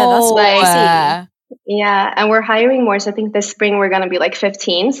wow. Yeah, that's like, yeah. And we're hiring more. So I think this spring we're going to be like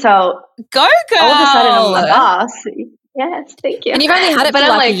 15. So go girl. All of a sudden I'm the boss. Yes. Thank you. And you've only had it for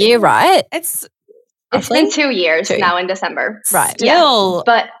like a year, right? It's been 2 years now in December. Right. Still. Yeah.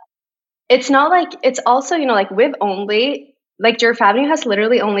 But it's not like, it's also, you know, like we've only, like Giraffe Avenue has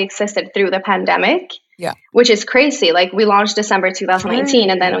literally only existed through the pandemic. Yeah. Which is crazy. Like we launched December 2019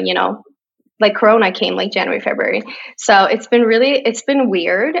 and then, you know, like Corona came like January, February. So it's been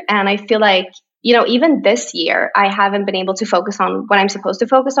weird. And I feel like, you know, even this year, I haven't been able to focus on what I'm supposed to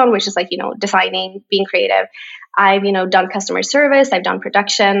focus on, which is like, you know, designing, being creative. I've, you know, done customer service. I've done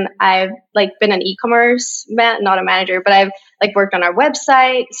production. I've like been an e-commerce not a manager, but I've like worked on our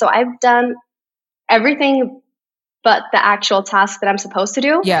website. So I've done everything but the actual task that I'm supposed to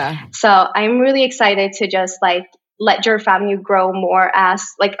do. Yeah. So I'm really excited to just like let Giraffe Avenue grow more as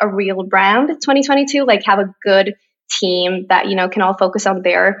like a real brand 2022, like have a good team that, you know, can all focus on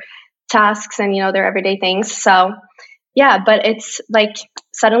their tasks and, you know, their everyday things. So yeah, but it's like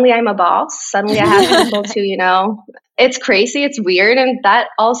suddenly I'm a boss. Suddenly I have people to, you know, it's crazy. It's weird. And that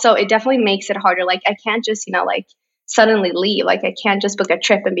also, it definitely makes it harder. Like I can't just, you know, like suddenly leave. Like I can't just book a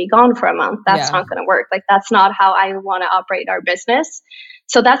trip and be gone for a month. That's not going to work. Like that's not how I want to operate our business.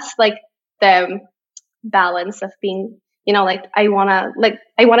 So that's like the balance of being, you know, like I want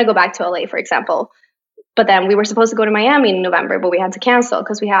to go back to LA, for example. But then we were supposed to go to Miami in November, but we had to cancel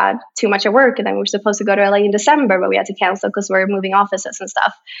because we had too much at work. And then we were supposed to go to LA in December, but we had to cancel because we're moving offices and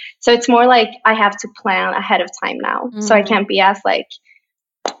stuff. So it's more like I have to plan ahead of time now. So I can't be as like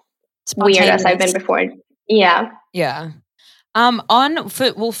weird as I've been before. Yeah. Yeah.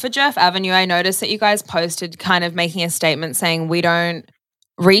 For Giraffe Avenue, I noticed that you guys posted kind of making a statement saying we don't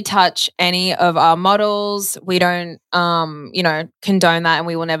retouch any of our models. We don't, you know, condone that and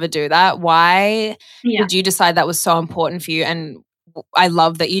we will never do that. Why did you decide that was so important for you? And I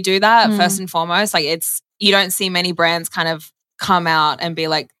love that you do that first and foremost. Like you don't see many brands kind of come out and be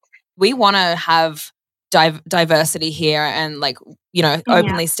like, we want to have diversity here and like, you know,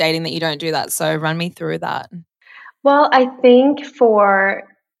 openly stating that you don't do that. So run me through that. Well, I think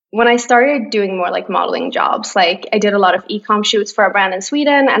when I started doing more like modeling jobs, like I did a lot of e-com shoots for a brand in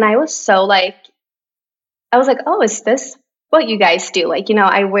Sweden. And I was like, oh, is this what you guys do? Like, you know,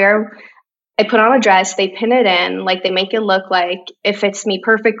 I I put on a dress, they pin it in, like they make it look like it fits me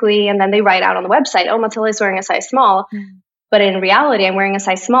perfectly. And then they write out on the website, oh, Matilda is wearing a size small. But in reality, I'm wearing a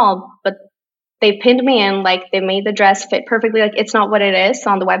size small, but they pinned me in, like they made the dress fit perfectly. Like it's not what it is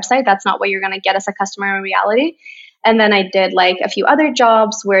on the website. That's not what you're going to get as a customer in reality. And then I did like a few other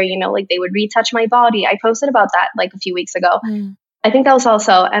jobs where, you know, like they would retouch my body. I posted about that like a few weeks ago. I think that was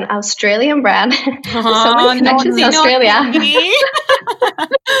also an Australian brand. So many connections in Australia.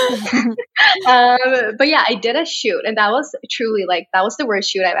 But yeah, I did a shoot, and that was truly like, that was the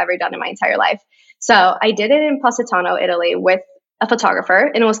worst shoot I've ever done in my entire life. So I did it in Positano, Italy with a photographer,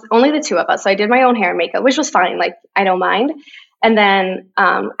 and it was only the two of us. So I did my own hair and makeup, which was fine. Like, I don't mind. And then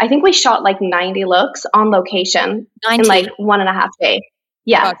I think we shot like 90 looks on location 90. In like 1.5 days.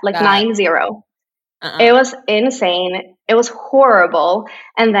 Yeah, fuck like that. 90. It was insane. It was horrible.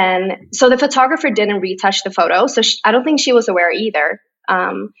 And then, so the photographer didn't retouch the photo. So I don't think she was aware either.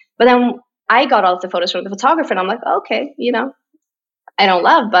 But then I got all of the photos from the photographer, and I'm like, okay, you know, I don't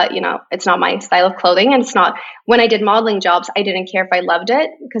love, but you know, it's not my style of clothing. And it's not, when I did modeling jobs, I didn't care if I loved it,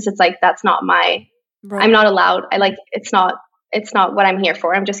 because it's like, that's not my, right. I'm not allowed. It's not what I'm here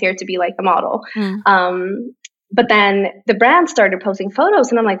for. I'm just here to be like a model. But then the brand started posting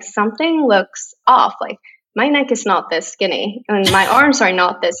photos, and I'm like, something looks off. Like, my neck is not this skinny and my arms are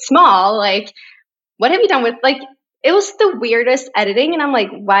not this small. Like, what have you done with, like, it was the weirdest editing. And I'm like,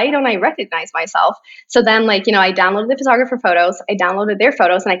 why don't I recognize myself? So then, like, you know, I downloaded the photographer photos, I downloaded their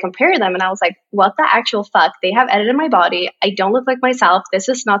photos, and I compared them. And I was like, what the actual fuck? They have edited my body. I don't look like myself. This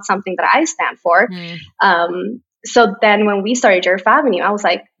is not something that I stand for. So then when we started Jerf Avenue, I was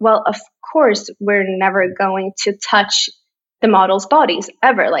like, well, of course, we're never going to touch the models' bodies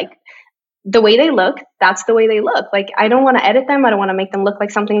ever. Like, the way they look, that's the way they look. Like, I don't want to edit them. I don't want to make them look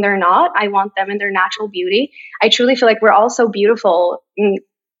like something they're not. I want them in their natural beauty. I truly feel like we're all so beautiful in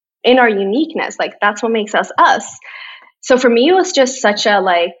our uniqueness. Like, that's what makes us us. So for me, it was just such a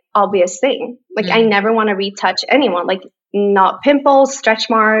like obvious thing. Like, I never want to retouch anyone. Like, not pimples, stretch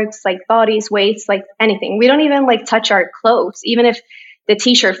marks, like bodies, weights, like anything. We don't even like touch our clothes. Even if the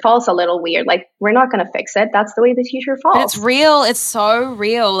t-shirt falls a little weird, like, we're not going to fix it. That's the way the t-shirt falls. But it's real. It's so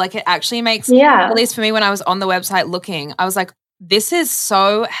real. Like, it actually makes, at least for me, when I was on the website looking, I was like, this is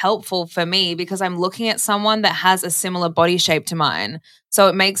so helpful for me, because I'm looking at someone that has a similar body shape to mine. So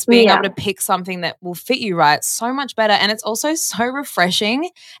it makes being able to pick something that will fit you right so much better. And it's also so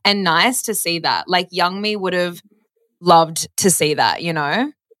refreshing and nice to see that. Like, young me would have loved to see that, you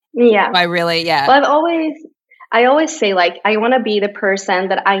know? Yeah. I really, Well, I always say, like, I want to be the person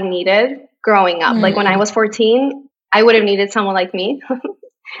that I needed growing up. Like, when I was 14, I would have needed someone like me. A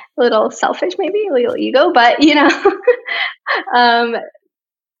little selfish, maybe, a little ego, but you know,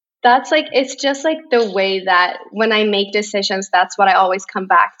 that's like, it's just like the way that when I make decisions, that's what I always come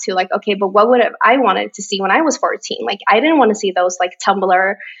back to. Like, okay, but what would I wanted to see when I was 14? Like, I didn't want to see those like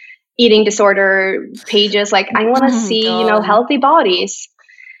Tumblr eating disorder pages. Like, I want to see, you know, healthy bodies.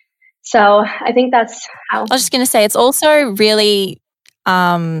 So I think that's how. I was just going to say, it's also really,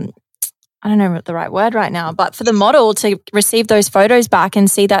 I don't know the right word right now, but for the model to receive those photos back and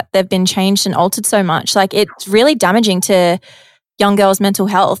see that they've been changed and altered so much, like, it's really damaging to young girls' mental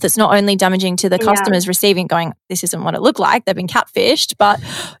health. It's not only damaging to the customers receiving, going, this isn't what it looked like, they've been catfished, but,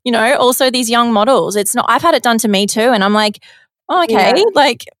 you know, also these young models. It's not, I've had it done to me too, and I'm like, oh, okay,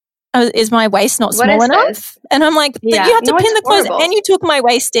 like, is my waist not small enough? This? And I'm like, you had to pin the clothes and you took my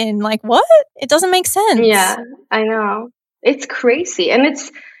waist in. Like, what? It doesn't make sense. Yeah, I know. It's crazy. And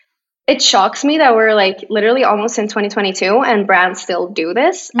it shocks me that we're like literally almost in 2022 and brands still do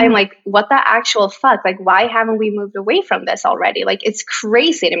this. I'm like, what the actual fuck? Like, why haven't we moved away from this already? Like, it's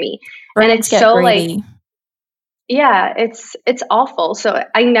crazy to me. Brands, and it's so greedy. Like, yeah, it's awful. So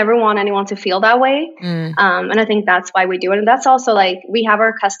I never want anyone to feel that way. And I think that's why we do it. And that's also like, we have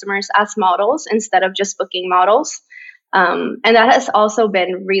our customers as models instead of just booking models. And that has also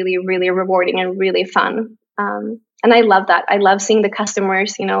been really, really rewarding and really fun. And I love that. I love seeing the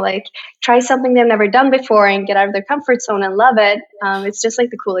customers, you know, like try something they've never done before and get out of their comfort zone and love it. It's just like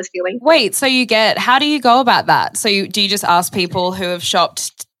the coolest feeling. Wait, so how do you go about that? So do you just ask people who have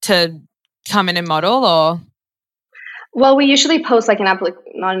shopped to come in and model, or? Well, we usually post like not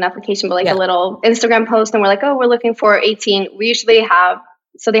an application, but like a little Instagram post, and we're like, oh, we're looking for 18. We usually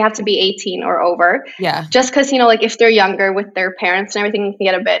so they have to be 18 or over. Yeah. Just because, you know, like if they're younger with their parents and everything, it can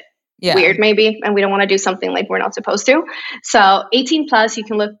get a bit weird maybe. And we don't want to do something like we're not supposed to. So 18 plus, you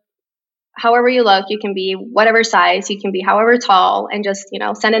can look however you look. You can be whatever size, you can be however tall, and just, you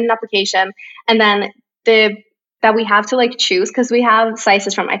know, send in an application. And then that we have to like choose, because we have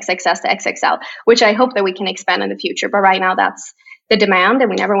sizes from XXS to XXL, which I hope that we can expand in the future. But right now that's the demand and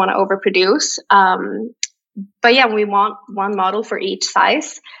we never want to overproduce. But yeah, we want one model for each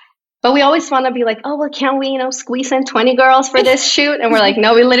size. But we always want to be like, oh, well, can't we, squeeze in 20 girls for this shoot? And we're like,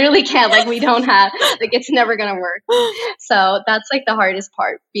 no, we literally can't. Like, we don't have, like, it's never going to work. So that's like the hardest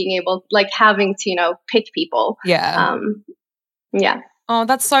part, being able, like, having to, pick people. Yeah. Yeah. Oh,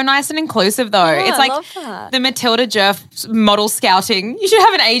 that's so nice and inclusive, though. Yeah, it's I like love that. the Matilda Jerf model scouting. You should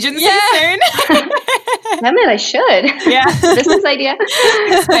have an agency soon. Damn it, I should. Yeah. Business idea.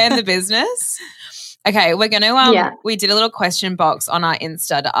 Expand the business. Okay, we're going to, we did a little question box on our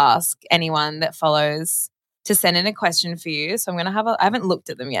Insta to ask anyone that follows to send in a question for you. So I'm going to I haven't looked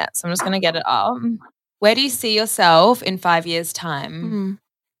at them yet, so I'm just going to get it up. Where do you see yourself in 5 years' time?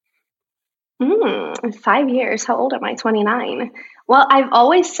 5 years. How old am I? 29. Well, I've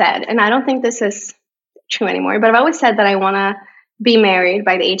always said, and I don't think this is true anymore, but I've always said that I want to be married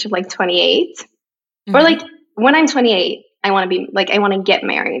by the age of like 28. Or like when I'm 28, I want to be like, I want to get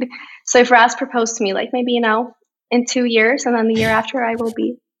married. So if Raz proposed to me, like maybe, in 2 years, and then the year after I will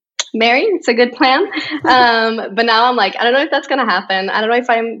be married, it's a good plan. But now I'm like, I don't know if that's going to happen. I don't know if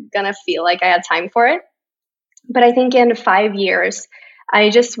I'm going to feel like I had time for it. But I think in 5 years,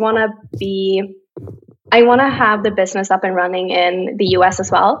 I just want I want to have the business up and running in the US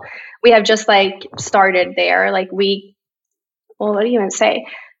as well. We have just like started there. Like what do you even say?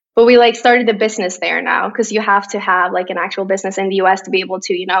 But we like started the business there now, because you have to have like an actual business in the US to be able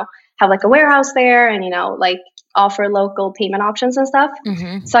to, have like a warehouse there and, like offer local payment options and stuff.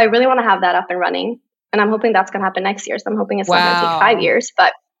 So I really want to have that up and running. And I'm hoping that's going to happen next year. So I'm hoping it's not going to take 5 years,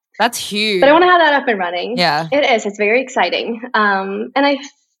 but that's huge. But I want to have that up and running. Yeah. It is. It's very exciting. And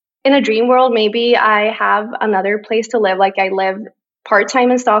in a dream world, maybe I have another place to live. Like I live part-time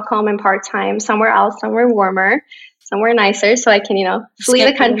in Stockholm and part-time somewhere else, somewhere warmer, somewhere nicer, so I can, flee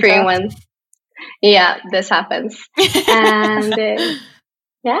the country when, this happens.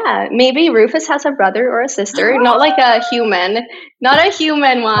 And maybe Rufus has a brother or a sister, not like a human one,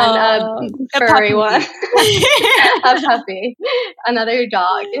 a furry one, a puppy, another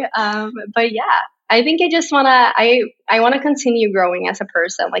dog. But yeah, I think I just want to, I want to continue growing as a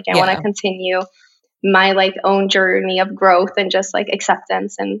person. Like I want to continue my like own journey of growth and just like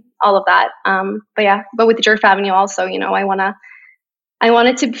acceptance and all of that. But with Jerf Avenue also, I want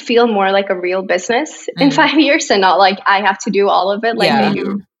it to feel more like a real business in 5 years, and not like I have to do all of it like I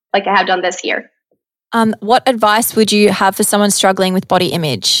do, like I have done this year. What advice would you have for someone struggling with body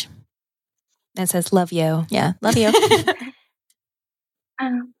image? It says, love you. Yeah, love you.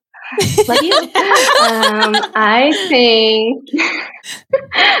 Love you. I think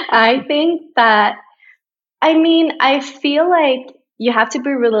that, I feel like you have to be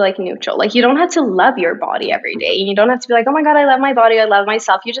really like neutral. Like you don't have to love your body every day. You don't have to be like, oh my God, I love my body. I love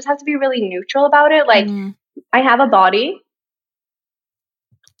myself. You just have to be really neutral about it. Like I have a body.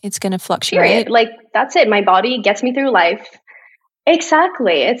 It's going to fluctuate. Period. Like that's it. My body gets me through life.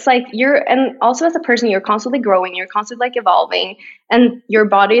 Exactly. It's like and also as a person, you're constantly growing, you're constantly like evolving, and your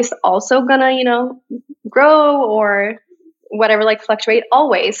body is also gonna, grow or whatever, like fluctuate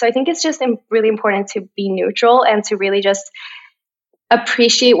always. So I think it's just really important to be neutral and to really just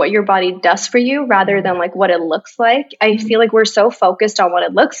appreciate what your body does for you rather than like what it looks like. I feel like we're so focused on what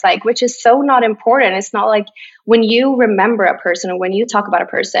it looks like, which is so not important. It's not like when you remember a person or when you talk about a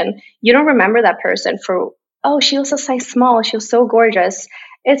person, you don't remember that person for, oh, she was a size small, she was so gorgeous.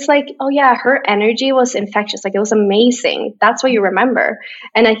 It's like, oh yeah, her energy was infectious. Like it was amazing. That's what you remember.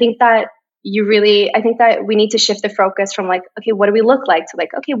 And I think that we need to shift the focus from like, okay, what do we look like, to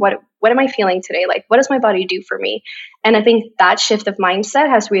like, okay, what am I feeling today? Like, what does my body do for me? And I think that shift of mindset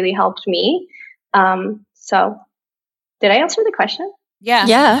has really helped me. So did I answer the question?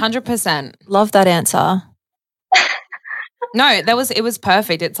 Yeah. 100%. Love that answer. No, it was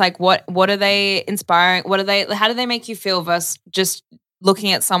perfect. It's like, what are they inspiring? How do they make you feel versus just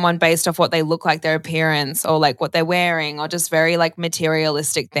looking at someone based off what they look like, their appearance, or like what they're wearing, or just very like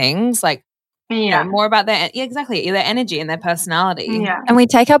materialistic things, like more about their energy and their personality. Yeah. And we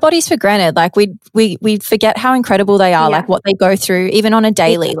take our bodies for granted. Like we forget how incredible they are, like what they go through even on a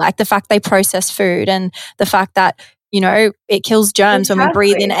daily, like the fact they process food and the fact that, it kills germs when we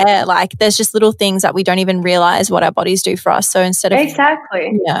breathe in air. Like there's just little things that we don't even realize what our bodies do for us. So instead of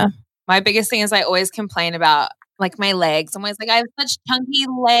my biggest thing is I always complain about like my legs. I'm always like, I have such chunky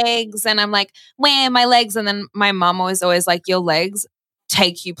legs, and I'm like, where my legs? And then my mom was always like, your legs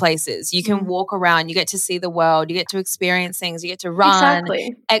take you places. You can walk around, you get to see the world, you get to experience things, you get to run,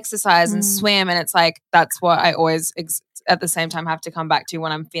 exercise and swim. And it's like, that's what I always at the same time have to come back to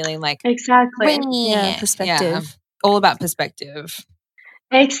when I'm feeling like perspective. all about perspective.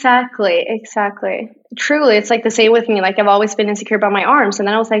 Exactly. Truly, it's like the same with me. Like I've always been insecure about my arms, and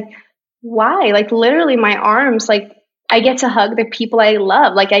then I was like, why? Like literally, my arms. Like I get to hug the people I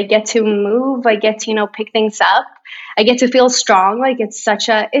love. Like I get to move. I get to pick things up. I get to feel strong. Like it's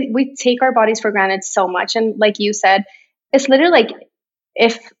we take our bodies for granted so much, and like you said, it's literally like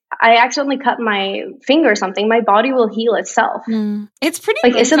if I accidentally cut my finger or something, my body will heal itself. It's pretty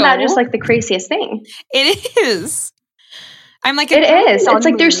like, isn't that just like the craziest thing? It is. I'm like, it is. It's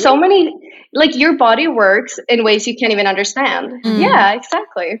like there's so many, like your body works in ways you can't even understand. Yeah,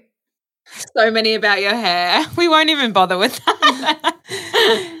 exactly. So many about your hair. We won't even bother with that.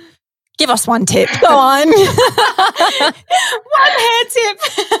 Give us one tip. Go on. One hair tip.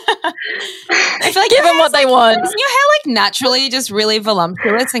 I feel like give them what they want. Isn't your hair like naturally just really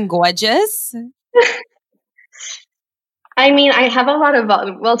voluptuous and gorgeous? I mean, I have a lot of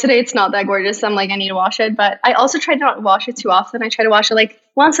well, today it's not that gorgeous. I'm like, I need to wash it, but I also try to not wash it too often. I try to wash it like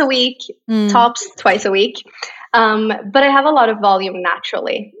once a week, tops twice a week. But I have a lot of volume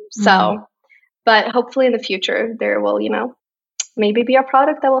naturally. So, but hopefully in the future there will, maybe be a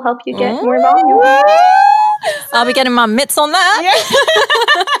product that will help you get more volume. I'll be getting my mitts on that.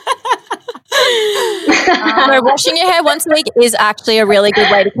 So washing your hair once a week is actually a really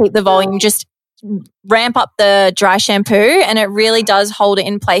good way to keep the volume. Just ramp up the dry shampoo and it really does hold it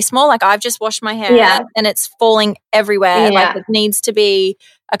in place more. Like I've just washed my hair and it's falling everywhere. Like it needs to be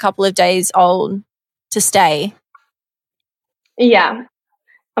a couple of days old to stay. Yeah.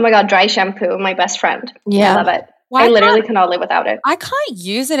 Oh my God, dry shampoo, my best friend. Yeah. I love it. I literally cannot live without it. I can't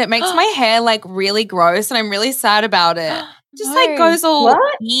use it. It makes my hair like really gross and I'm really sad about it. Just like goes all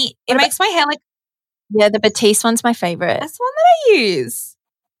neat. It makes my hair like. Yeah, the Batiste one's my favorite. That's the one that I use.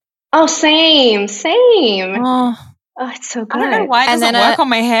 Oh, same. Oh, it's so good. I don't know why it doesn't work on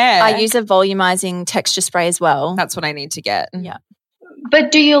my hair. I use a volumizing texture spray as well. That's what I need to get. Yeah.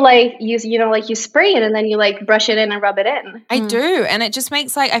 But do you use, you spray it and then you like brush it in and rub it in? I do. And it just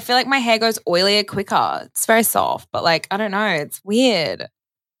makes I feel like my hair goes oilier quicker. It's very soft, but I don't know. It's weird.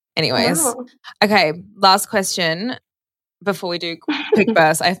 Anyways. Wow. Okay. Last question. Before we do quick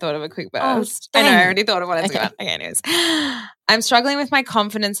burst, I thought of a quick burst. I know, I already thought of one. Okay, anyways. I'm struggling with my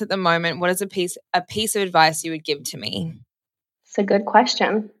confidence at the moment. What is a piece of advice you would give to me? It's a good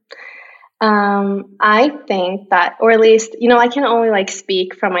question. I think that, or at least, I can only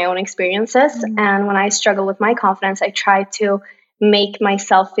speak from my own experiences. Mm-hmm. And when I struggle with my confidence, I try to make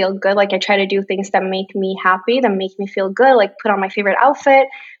myself feel good. I try to do things that make me happy, that make me feel good. Put on my favorite outfit,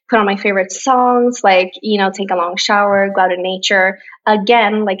 put on my favorite songs, take a long shower, go out in nature.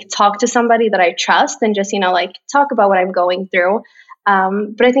 Again, talk to somebody that I trust and just, talk about what I'm going through.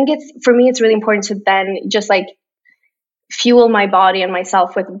 But I think for me, it's really important to then just fuel my body and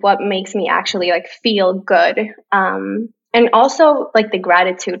myself with what makes me actually feel good. And also the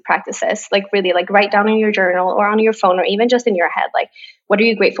gratitude practices, really write down in your journal or on your phone or even just in your head, what are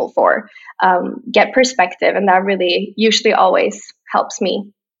you grateful for? Get perspective. And that really usually always helps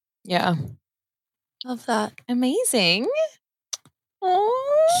me. Yeah. Love that. Amazing.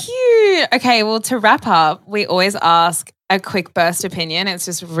 Oh, cute. Okay, well, to wrap up, we always ask a quick burst opinion. It's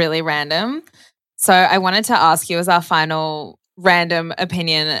just really random. So I wanted to ask you as our final random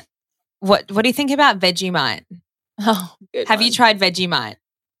opinion, what do you think about Vegemite? Oh, good Have you tried Vegemite?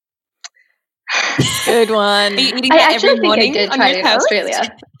 Good one. Are you eating I that actually every think morning I did try it in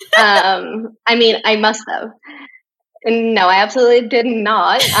Australia. I mean, I must have. No, I absolutely did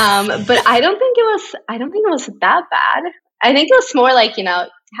not. But I don't think it was that bad. I think it was more you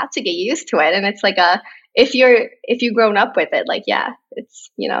have to get used to it. And it's if you've grown up with it, it's,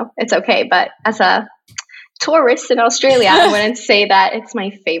 it's okay. But as a tourist in Australia, I wouldn't say that it's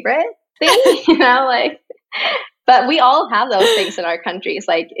my favorite thing, but we all have those things in our countries.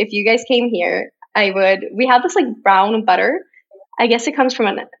 If you guys came here, we have this brown butter. I guess it comes from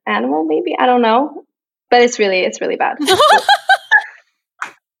an animal, maybe. I don't know. But it's really bad.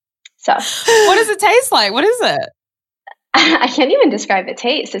 So, what does it taste like? What is it? I can't even describe the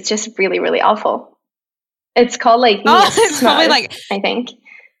taste. It's just really, really awful. It's called it's probably I think.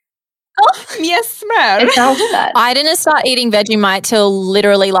 Oh, yes, man. It sounds bad. I didn't start eating Vegemite till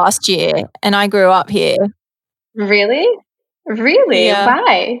literally last year, and I grew up here. Really? Yeah.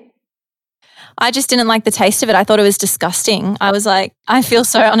 Why? I just didn't like the taste of it. I thought it was disgusting. I was like, I feel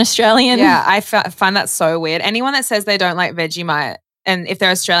so un-Australian. Yeah, I find that so weird. Anyone that says they don't like Vegemite, and if they're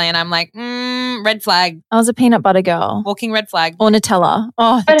Australian, I'm like, red flag. I was a peanut butter girl. Walking red flag. Or Nutella.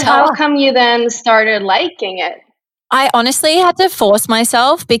 Oh, but Nutella. How come you then started liking it? I honestly had to force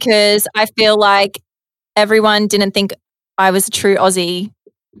myself because I feel like everyone didn't think I was a true Aussie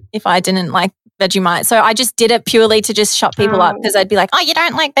if I didn't like Vegemite. So I just did it purely to just shut people up because I'd be like, oh, you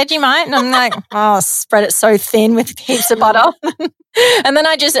don't like Vegemite? And I'm like, oh, spread it so thin with heaps of butter. And then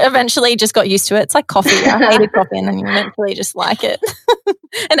I just eventually just got used to it. It's like coffee. I hated coffee and then you eventually just like it.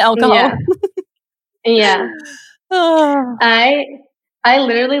 And alcohol. Yeah. I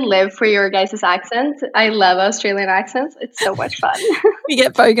literally live for your guys' accents. I love Australian accents. It's so much fun. We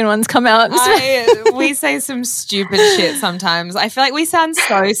get bogan ones come out. We say some stupid shit sometimes. I feel like we sound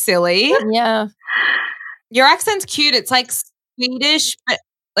so silly. Yeah. Your accent's cute. It's like Swedish, but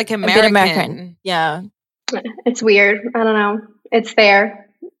like American. A bit American. Yeah. It's weird. I don't know. It's there.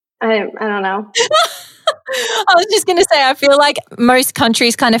 I don't know. I was just going to say, I feel like most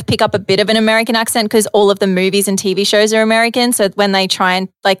countries kind of pick up a bit of an American accent because all of the movies and TV shows are American. So when they try and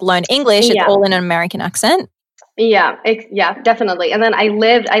like learn English, it's all in an American accent. Yeah, definitely. And then I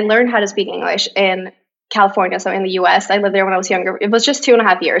learned how to speak English in California. So in the US, I lived there when I was younger. It was just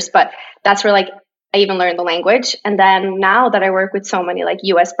 2.5 years, but that's where like I even learned the language. And then now that I work with so many like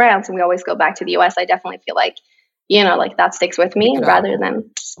US brands and we always go back to the US, I definitely feel like, you know, like that sticks with me rather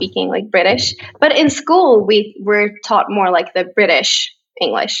than speaking like British. But in school, we were taught more like the British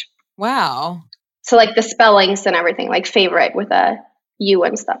English. Wow. So like the spellings and everything, like favorite with a U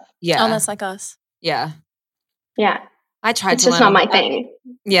and stuff. Yeah. Oh, that's like us. Yeah. Yeah. I tried it's to just learn not my thing.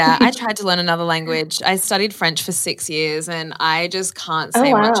 Yeah, I tried to learn another language. I studied French for 6 years and I just can't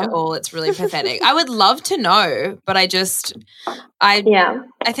say much at all. It's really pathetic. I would love to know, but I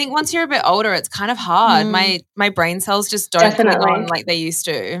think once you're a bit older, it's kind of hard. My brain cells just don't come on like they used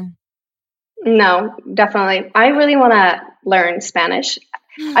to. No, definitely. I really want to learn Spanish.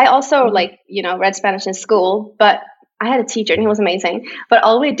 I also read Spanish in school, but I had a teacher and he was amazing. But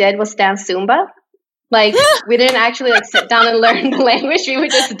all we did was dance Zumba. Like, we didn't actually, like, sit down and learn the language. We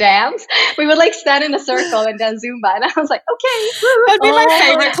would just dance. We would, like, stand in a circle and dance Zumba. And I was like, okay. That'd be my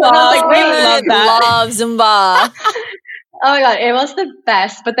favorite class. I was like, wait, love that. Love Zumba. Oh, my God. It was the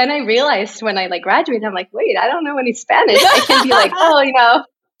best. But then I realized when I, like, graduated, I'm like, wait, I don't know any Spanish. I can be like, oh, you know,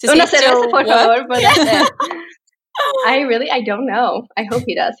 una cerveza, por favor. But that's it. I don't know. I hope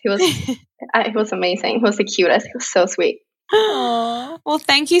he does. He was amazing. He was the cutest. He was so sweet. Aww. Well,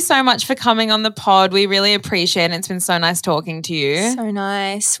 thank you so much for coming on the pod. We really appreciate it. It's been so nice talking to you. So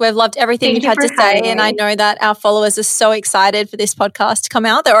nice. We've loved everything you've had to say, and I know that our followers are so excited for this podcast to come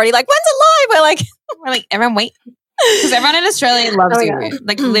out. They're already like, when's it live? We're like, everyone wait. Because everyone in Australia loves you. God.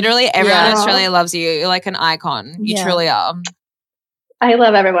 Like literally everyone in Australia loves you. You're like an icon. You truly are. I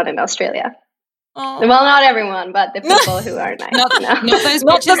love everyone in Australia. Oh. Well, not everyone, but the people who are nice. Not those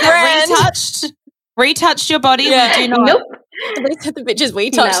bitches that retouched your body. Yeah. We do not. Nope. The bitches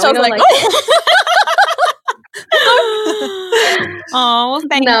we touched. No, I was like, oh, well,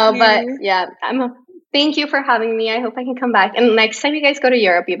 thank you. No, but yeah, thank you for having me. I hope I can come back. And next time you guys go to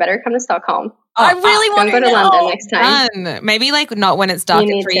Europe, you better come to Stockholm. I really want to go to London next time. Maybe like not when it's dark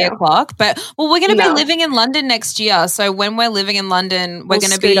at 3 o'clock, but we're going to be living in London next year. So when we're living in London, we're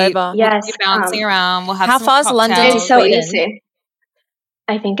going to be bouncing around. We'll have how far is London? It's so easy.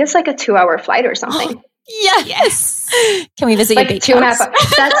 I think it's like a 2-hour flight or something. Yes. Can we visit your beach house? 2.5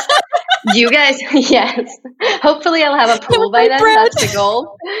 hours. That's you guys. Yes. Hopefully I'll have a pool by then. That's the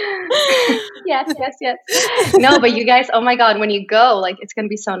goal. Yes. No, but you guys, oh my God, when you go, like it's going to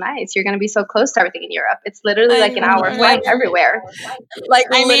be so nice. You're going to be so close to everything in Europe. It's literally like an hour flight everywhere. Like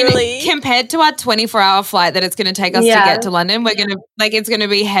I mean, compared to our 24-hour flight that it's going to take us to get to London, we're going to it's going to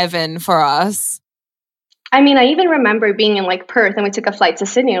be heaven for us. I mean, I even remember being in like Perth and we took a flight to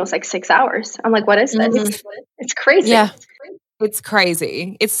Sydney. It was like 6 hours. I'm like, what is this? Mm-hmm. It's crazy. Yeah. It's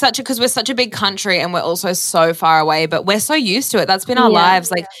crazy. It's because we're such a big country and we're also so far away, but we're so used to it. That's been our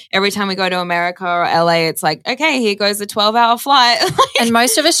lives. Like every time we go to America or LA, it's like, okay, here goes the 12-hour flight. And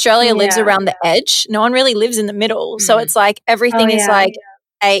most of Australia lives around the edge. No one really lives in the middle. So it's like everything is like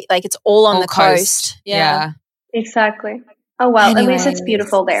it's all on the coast. Yeah. Exactly. Oh, well, at least it's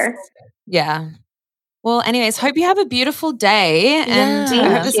beautiful there. Yeah. Well, anyways, hope you have a beautiful day and I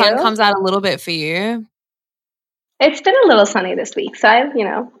hope the sun comes out a little bit for you. It's been a little sunny this week, so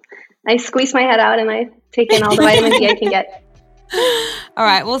I squeeze my head out and I take in all the vitamin D I can get. All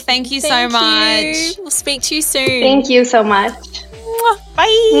right. Well, thank you so much. We'll speak to you soon. Thank you so much.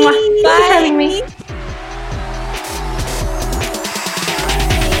 Bye. Thanks for having me.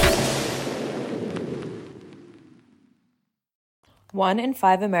 One in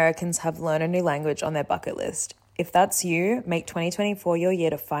 5 Americans have learned a new language on their bucket list. If that's you, make 2024 your year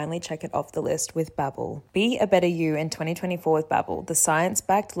to finally check it off the list with Babbel. Be a better you in 2024 with Babbel, the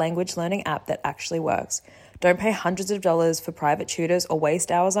science-backed language learning app that actually works. Don't pay hundreds of dollars for private tutors or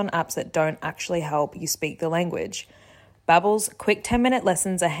waste hours on apps that don't actually help you speak the language. Babbel's quick 10-minute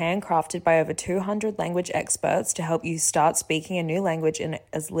lessons are handcrafted by over 200 language experts to help you start speaking a new language in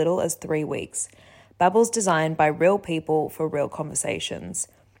as little as 3 weeks. Babbel's designed by real people for real conversations.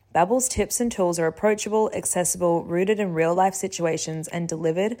 Babbel's tips and tools are approachable, accessible, rooted in real-life situations, and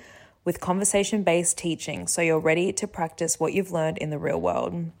delivered with conversation-based teaching, so you're ready to practice what you've learned in the real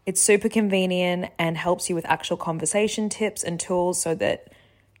world. It's super convenient and helps you with actual conversation tips and tools so that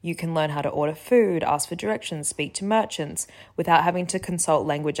you can learn how to order food, ask for directions, speak to merchants without having to consult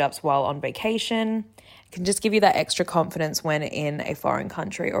language apps while on vacation. It can just give you that extra confidence when in a foreign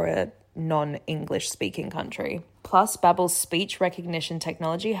country or a non-English speaking country. Plus, Babbel's speech recognition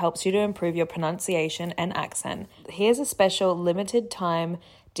technology helps you to improve your pronunciation and accent. Here's a special limited time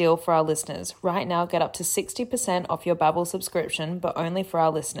deal for our listeners. Right now, get up to 60% off your Babbel subscription, but only for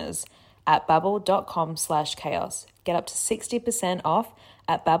our listeners at babbel.com/chaos. Get up to 60% off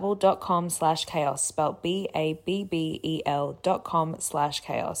at babbel.com/chaos, spelled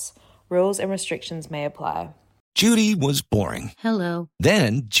BABBEL.com/chaos. Rules and restrictions may apply. Judy was boring. Hello.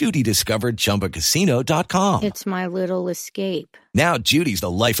 Then Judy discovered ChumbaCasino.com. It's my little escape. Now Judy's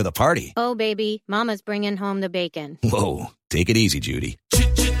the life of the party. Oh, baby, mama's bringing home the bacon. Whoa, take it easy, Judy.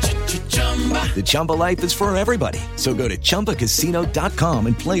 The Chumba life is for everybody. So go to ChumbaCasino.com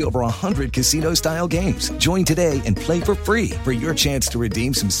and play over 100 casino-style games. Join today and play for free for your chance to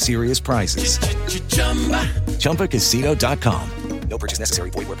redeem some serious prizes. ChumbaCasino.com. No purchase necessary.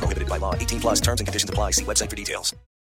 Void where prohibited by law. 18+ terms and conditions apply. See website for details.